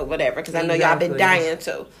niggas or whatever, because I know y'all been dying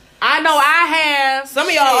to. I know I have. Some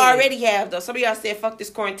of y'all already have, though. Some of y'all said, fuck this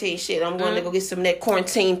quarantine shit. I'm going to go get some of that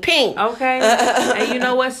quarantine pink. Okay. And you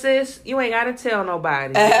know what, sis? You ain't got to tell nobody.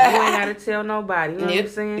 You know what I'm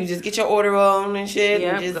saying? You just get your order on and shit,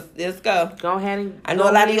 and just go. Go ahead and... I know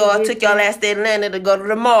a lot of y'all took y'all ass to Atlanta to go to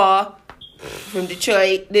the mall from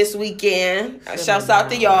Detroit this weekend. Shouts out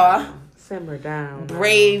to y'all. Simmer down.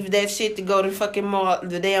 Brave that shit to go to fucking mall,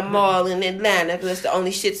 the damn mall in Atlanta, because that's the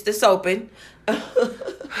only shits that's open.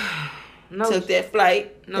 Took that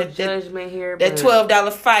flight. No judgment here. That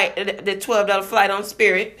 $12 flight. That $12 flight on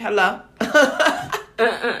Spirit. Hello.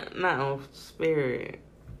 Not on Spirit.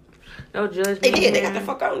 No judgment. They did. They got the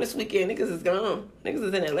fuck on this weekend. Niggas is gone. Niggas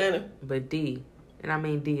is in Atlanta. But D, and I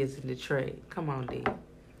mean D is in Detroit. Come on, D.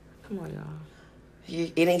 Come on, y'all.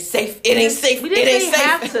 It ain't safe. It ain't safe. We just didn't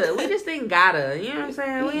have to. We just didn't gotta. You know what I'm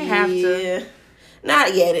saying? We didn't have to.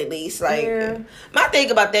 Not yet, at least. Like, my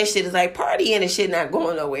thing about that shit is, like, partying and shit not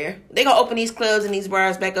going nowhere. They gonna open these clubs and these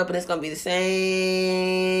bars back up, and it's gonna be the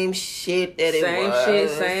same shit that it was. Same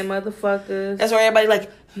shit, same motherfuckers. That's why everybody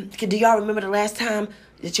like, do y'all remember the last time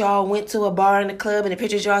that y'all went to a bar in the club and the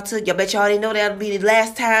pictures y'all took? Y'all bet y'all didn't know that'd be the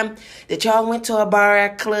last time that y'all went to a bar or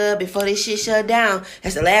a club before this shit shut down.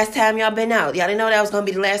 That's the last time y'all been out. Y'all didn't know that was gonna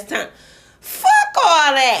be the last time. Fuck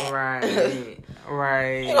all that. Right.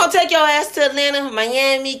 Right. You gonna take your ass to Atlanta,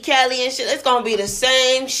 Miami, Cali, and shit. It's gonna be the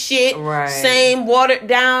same shit. Right. Same watered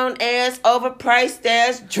down ass, overpriced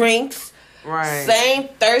ass drinks. Right. Same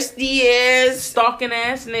thirsty ass, stalking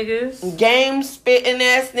ass niggas. Game spitting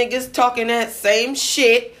ass niggas talking that same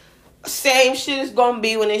shit. Same shit is gonna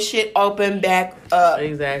be when this shit open back up.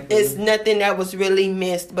 Exactly. It's nothing that was really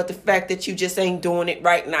missed, but the fact that you just ain't doing it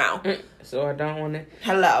right now. So I don't want to.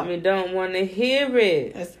 Hello. I don't want to hear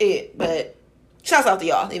it. That's it. But shouts out to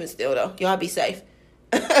y'all, even still though. Y'all be safe.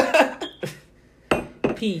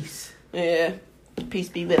 Peace. Yeah. Peace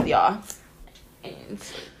be with y'all. And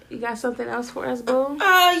you got something else for us, boo?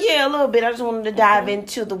 Yeah, a little bit. I just wanted to dive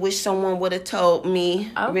into the wish someone would have told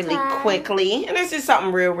me really quickly. And this is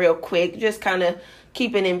something real quick. Just kind of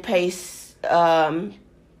keeping in pace and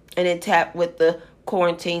in tap with the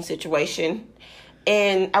quarantine situation.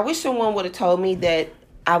 And I wish someone would have told me that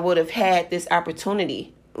I would have had this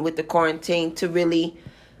opportunity with the quarantine to really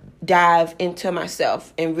dive into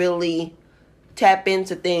myself and really tap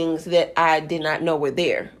into things that I did not know were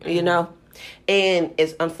there, you know? And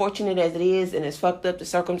as unfortunate as it is, and as fucked up the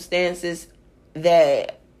circumstances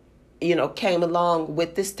that, you know, came along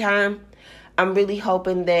with this time, I'm really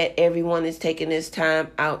hoping that everyone is taking this time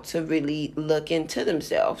out to really look into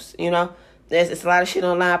themselves, you know? There's a lot of shit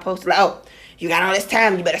online posted like, oh, you got all this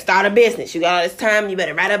time, you better start a business. You got all this time, you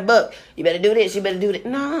better write a book. You better do this, you better do that.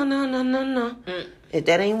 No. If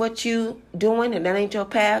that ain't what you doing and that ain't your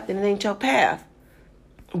path, then it ain't your path.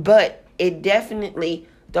 But it definitely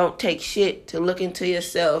don't take shit to look into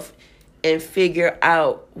yourself and figure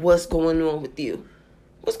out what's going on with you.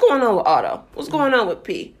 What's going on with Otto? What's going on with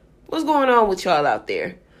P? What's going on with y'all out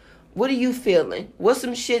there? What are you feeling? What's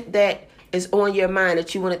some shit that is on your mind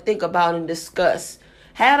that you want to think about and discuss?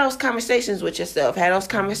 Have those conversations with yourself. Have those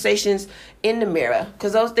conversations in the mirror.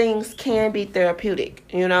 Because those things can be therapeutic,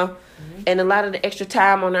 you know? Mm-hmm. And a lot of the extra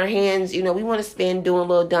time on our hands, you know, we want to spend doing a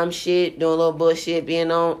little dumb shit, doing a little bullshit,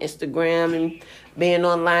 being on Instagram and being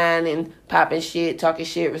online and popping shit, talking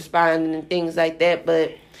shit, responding and things like that.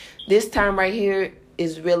 But this time right here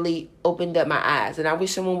is really opened up my eyes. And I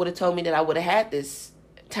wish someone would have told me that I would have had this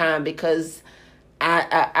time, because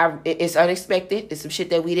I it's unexpected. It's some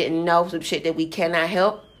shit that we didn't know, some shit that we cannot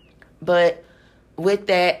help. But with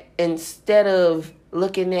that, instead of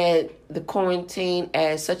looking at the quarantine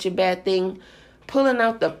as such a bad thing, pulling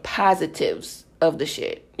out the positives of the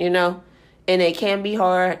shit, you know? And it can be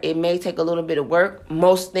hard. It may take a little bit of work.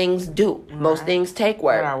 Most things do. Right. Most things take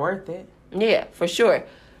work. But are worth it. Yeah, for sure.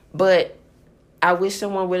 But I wish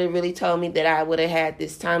someone would have really told me that I would have had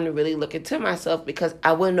this time to really look into myself, because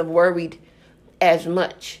I wouldn't have worried as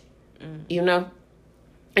much, you know?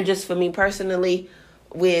 And just for me personally,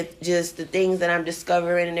 with just the things that I'm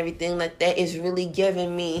discovering and everything like that, is really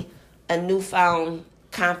giving me a newfound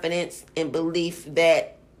confidence and belief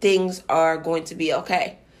that things are going to be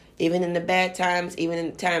okay. Even in the bad times, even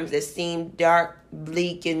in the times that seem dark,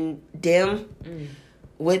 bleak, and dim,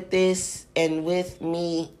 with this and with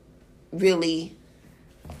me really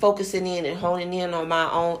focusing in and honing in on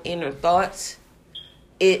my own inner thoughts,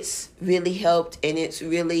 it's really helped, and it's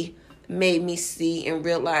really made me see and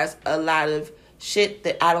realize a lot of shit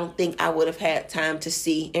that I don't think I would have had time to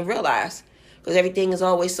see and realize. Because everything is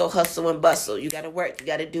always so hustle and bustle. You got to work. You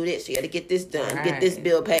got to do this. You got to get this done. Right. Get this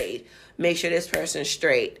bill paid. Make sure this person's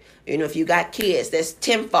straight. You know, if you got kids, that's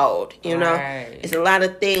tenfold. You know, it's a lot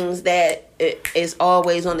of things that is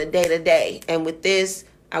always on the day-to-day. And with this,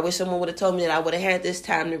 I wish someone would have told me that I would have had this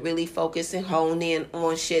time to really focus and hone in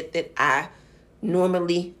on shit that I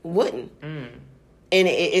normally wouldn't. And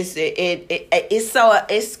it's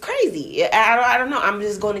crazy. I don't know. I'm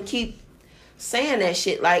just going to keep saying that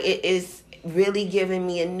shit. Like, it is really giving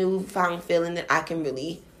me a newfound feeling that I can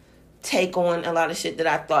really take on a lot of shit that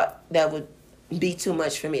I thought that would be too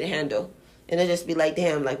much for me to handle. And it just be like,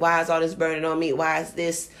 damn, like, why is all this burning on me? Why is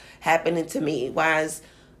this happening to me? Why is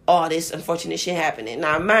all this unfortunate shit happening?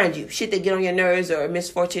 Now, mind you, shit that get on your nerves or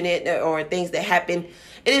misfortunate or things that happen,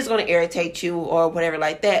 it is going to irritate you or whatever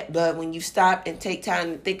like that. But when you stop and take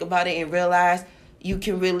time to think about it and realize, you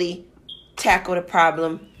can really tackle the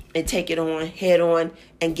problem and take it on head on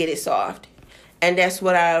and get it solved. And that's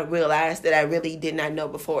what I realized that I really did not know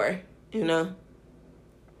before, you know?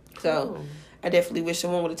 So I definitely wish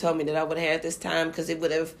someone would have told me that I would have had this time, because it would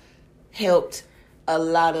have helped a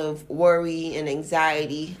lot of worry and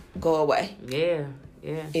anxiety go away. Yeah.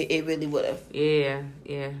 It really would have. Yeah,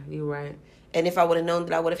 you're right. And if I would have known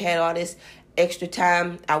that I would have had all this extra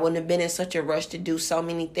time, I wouldn't have been in such a rush to do so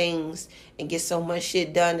many things and get so much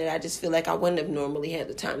shit done that I just feel like I wouldn't have normally had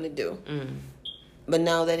the time to do. But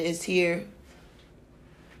now that it's here,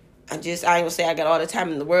 I ain't gonna say I got all the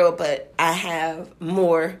time in the world, but I have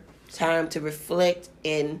more time to reflect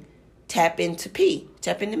and tap into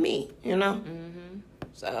me, you know?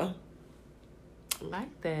 So.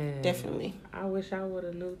 Like that. Definitely. I wish I would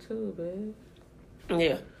have knew too, babe.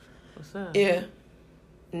 Yeah. What's up? Yeah.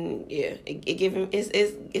 Yeah. It give him,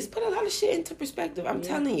 it's put a lot of shit into perspective. I'm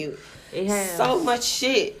telling you. It has. So much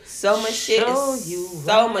shit. So much shit.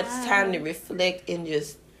 So much time to reflect and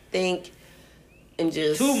just think. And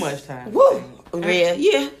just too much time. Woo!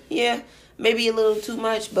 Yeah. Maybe a little too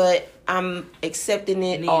much, but I'm accepting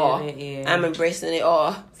it all. I'm embracing it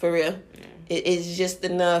all, for real. It's just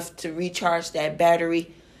enough to recharge that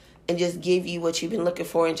battery and just give you what you've been looking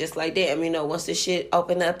for. And just like, damn, you know, once this shit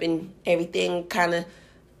open up and everything kind of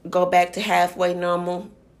go back to halfway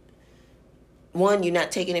normal, one, you're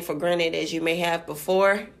not taking it for granted as you may have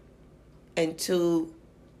before, and two,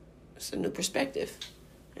 it's a new perspective.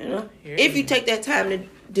 You know, if you take that time to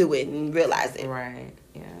do it and realize it. Right.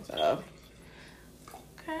 Yeah. So.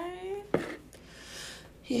 Okay.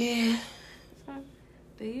 Yeah. So,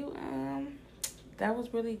 do you that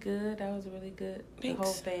was really good. Thanks. The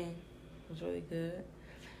whole thing was really good.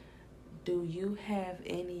 Do you have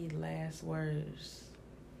any last words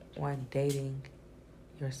on dating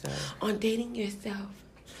yourself? On dating yourself.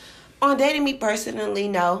 On dating me personally,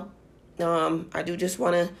 no. I do just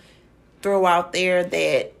want to throw out there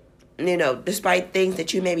that, you know, despite things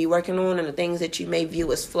that you may be working on and the things that you may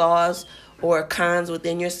view as flaws or cons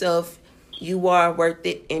within yourself, you are worth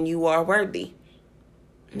it and you are worthy.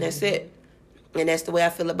 And that's it. And that's the way I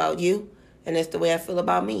feel about you, and that's the way I feel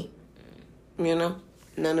about me. You know,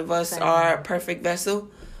 none of us are a perfect vessel.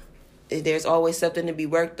 There's always something to be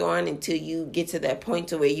worked on until you get to that point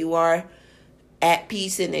to where you are at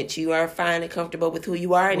peace and that you are fine and comfortable with who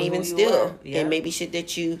you are, and even still, and maybe shit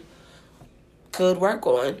that you could work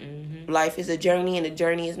on. Life is a journey, and the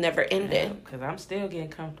journey is never ending. Because I'm still getting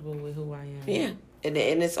comfortable with who I am. Yeah, and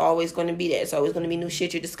it's always going to be that. It's always going to be new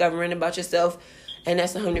shit you're discovering about yourself, and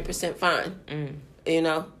that's 100% fine. You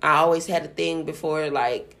know, I always had a thing before,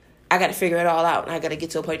 like, I got to figure it all out, and I got to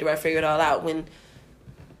get to a point where I figure it all out. When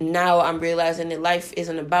now I'm realizing that life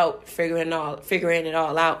isn't about figuring it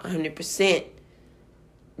all out 100%.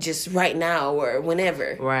 Just right now or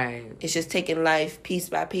whenever. Right. It's just taking life piece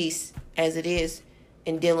by piece as it is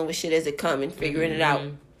and dealing with shit as it comes and figuring it out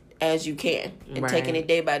as you can and Right. taking it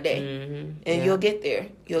day by day. Mm-hmm. And you'll get there.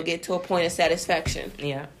 You'll get to a point of satisfaction.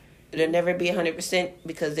 Yeah. It'll never be 100%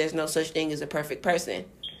 because there's no such thing as a perfect person.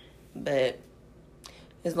 But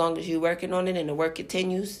as long as you're working on it and the work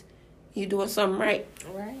continues, you're doing something right.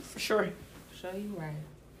 Right. For sure. Show you right.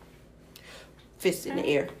 Fists in the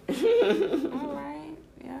air. All right.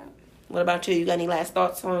 Yeah. What about you? You got any last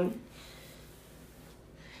thoughts on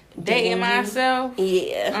Dating myself?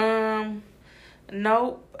 Yeah.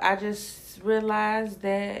 Nope. I just realized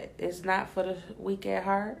that it's not for the weak at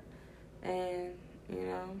heart. And, you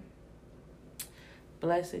know,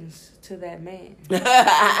 blessings to that man.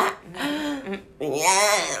 Yeah.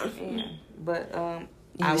 Yeah. But,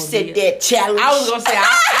 You sit there challenge. I was going to say,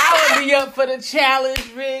 I would be up for the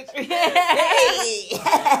challenge, Rich.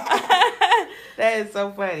 That is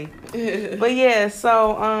so funny. But yeah,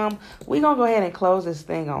 so we gonna go ahead and close this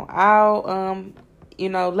thing on out. You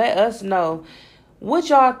know, let us know what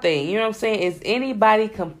y'all think. You know what I'm saying? Is anybody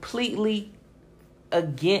completely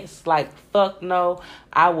against, like, fuck no,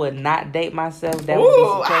 I would not date myself? That would be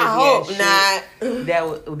some crazy I hope not.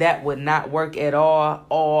 That would not work at all.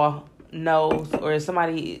 Or no, or is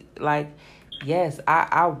somebody like, yes,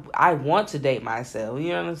 I want to date myself. You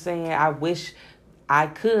know what I'm saying? I wish I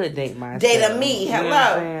could date myself. Date me. You know what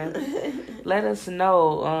I'm Hello. saying? Let us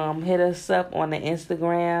know. Hit us up on the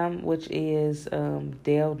Instagram, which is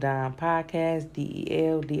Del Dom Podcast,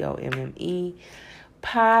 DELDOMME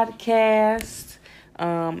Podcast.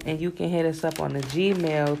 And you can hit us up on the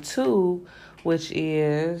Gmail too, which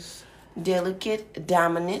is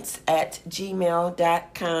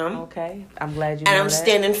delicatedominance@gmail.com. okay. I'm glad you know And I'm that.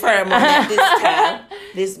 standing firm on that this time.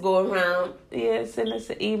 This go around. Yeah, send us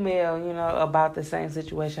an email, you know, about the same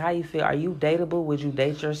situation. How you feel? Are you dateable? Would you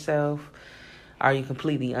date yourself? Are you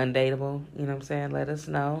completely undateable? You know what I'm saying? Let us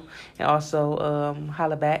know. And also,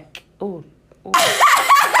 holla back. Ooh. Girl,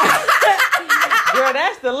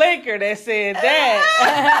 that's the linker that said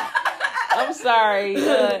that. I'm sorry.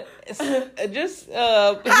 Just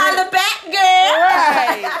Holla back, girl.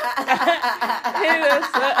 Right.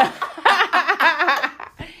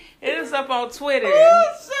 Hit us up on Twitter.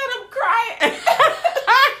 Oh, shit, I'm crying.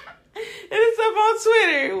 Hit us up on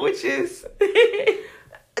Twitter, which is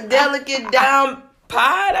Delicate Down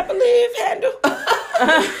Pod, I believe, handle.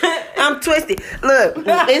 I'm twisted. Look,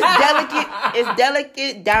 it's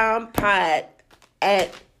Delicate Down Pod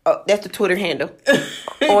that's the Twitter handle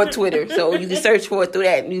on Twitter. So you can search for it through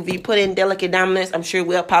that. If you put in Delicate Dominance, I'm sure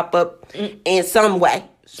we'll pop up in some way,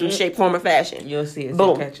 some shape, form, or fashion. you'll see it.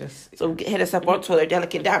 Boom. Catch us. So hit us up on Twitter,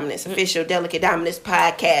 Delicate Dominance, official Delicate Dominance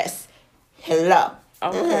podcast. Hello.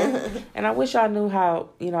 Okay. And I wish y'all knew how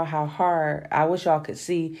hard. I wish y'all could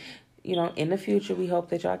see. You know, in the future, we hope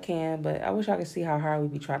that y'all can, but I wish y'all could see how hard we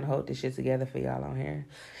be trying to hold this shit together for y'all on here.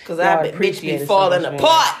 Because I bitch be falling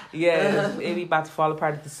apart. Yeah, it be about to fall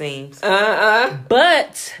apart at the seams.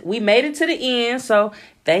 But we made it to the end, so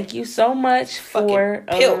thank you so much for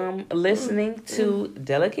listening to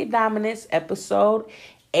Delicate Dominance, episode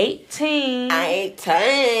 18. 18.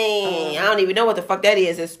 I don't even know what the fuck that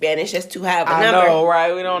is in Spanish. That's too high of a number. I know,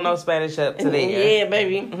 right? We don't know Spanish up to there. Yeah,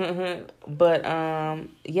 baby. But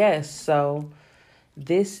yes, so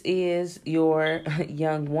this is your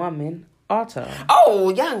young woman, Otto.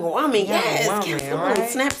 Oh, young woman, yes. Woman, Come right? on,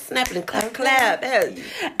 snap, and clap. Yes.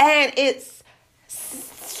 And it's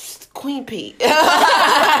Queen P.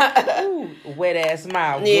 Ooh, wet ass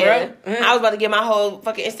mouth, Yeah. girl. I was about to get my whole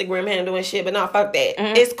fucking Instagram handle and shit, but no, fuck that.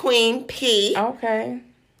 It's Queen P. Okay.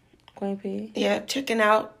 Queen P. Yeah, checking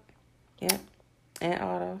out Yeah. And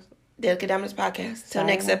Otto. Delicate Dominance Podcast. Till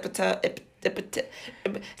next episode. Till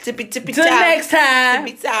next time.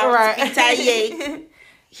 Right.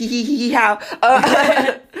 How.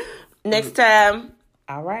 Next time.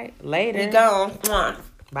 All right. Later. We gone. Mwah.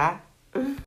 Bye.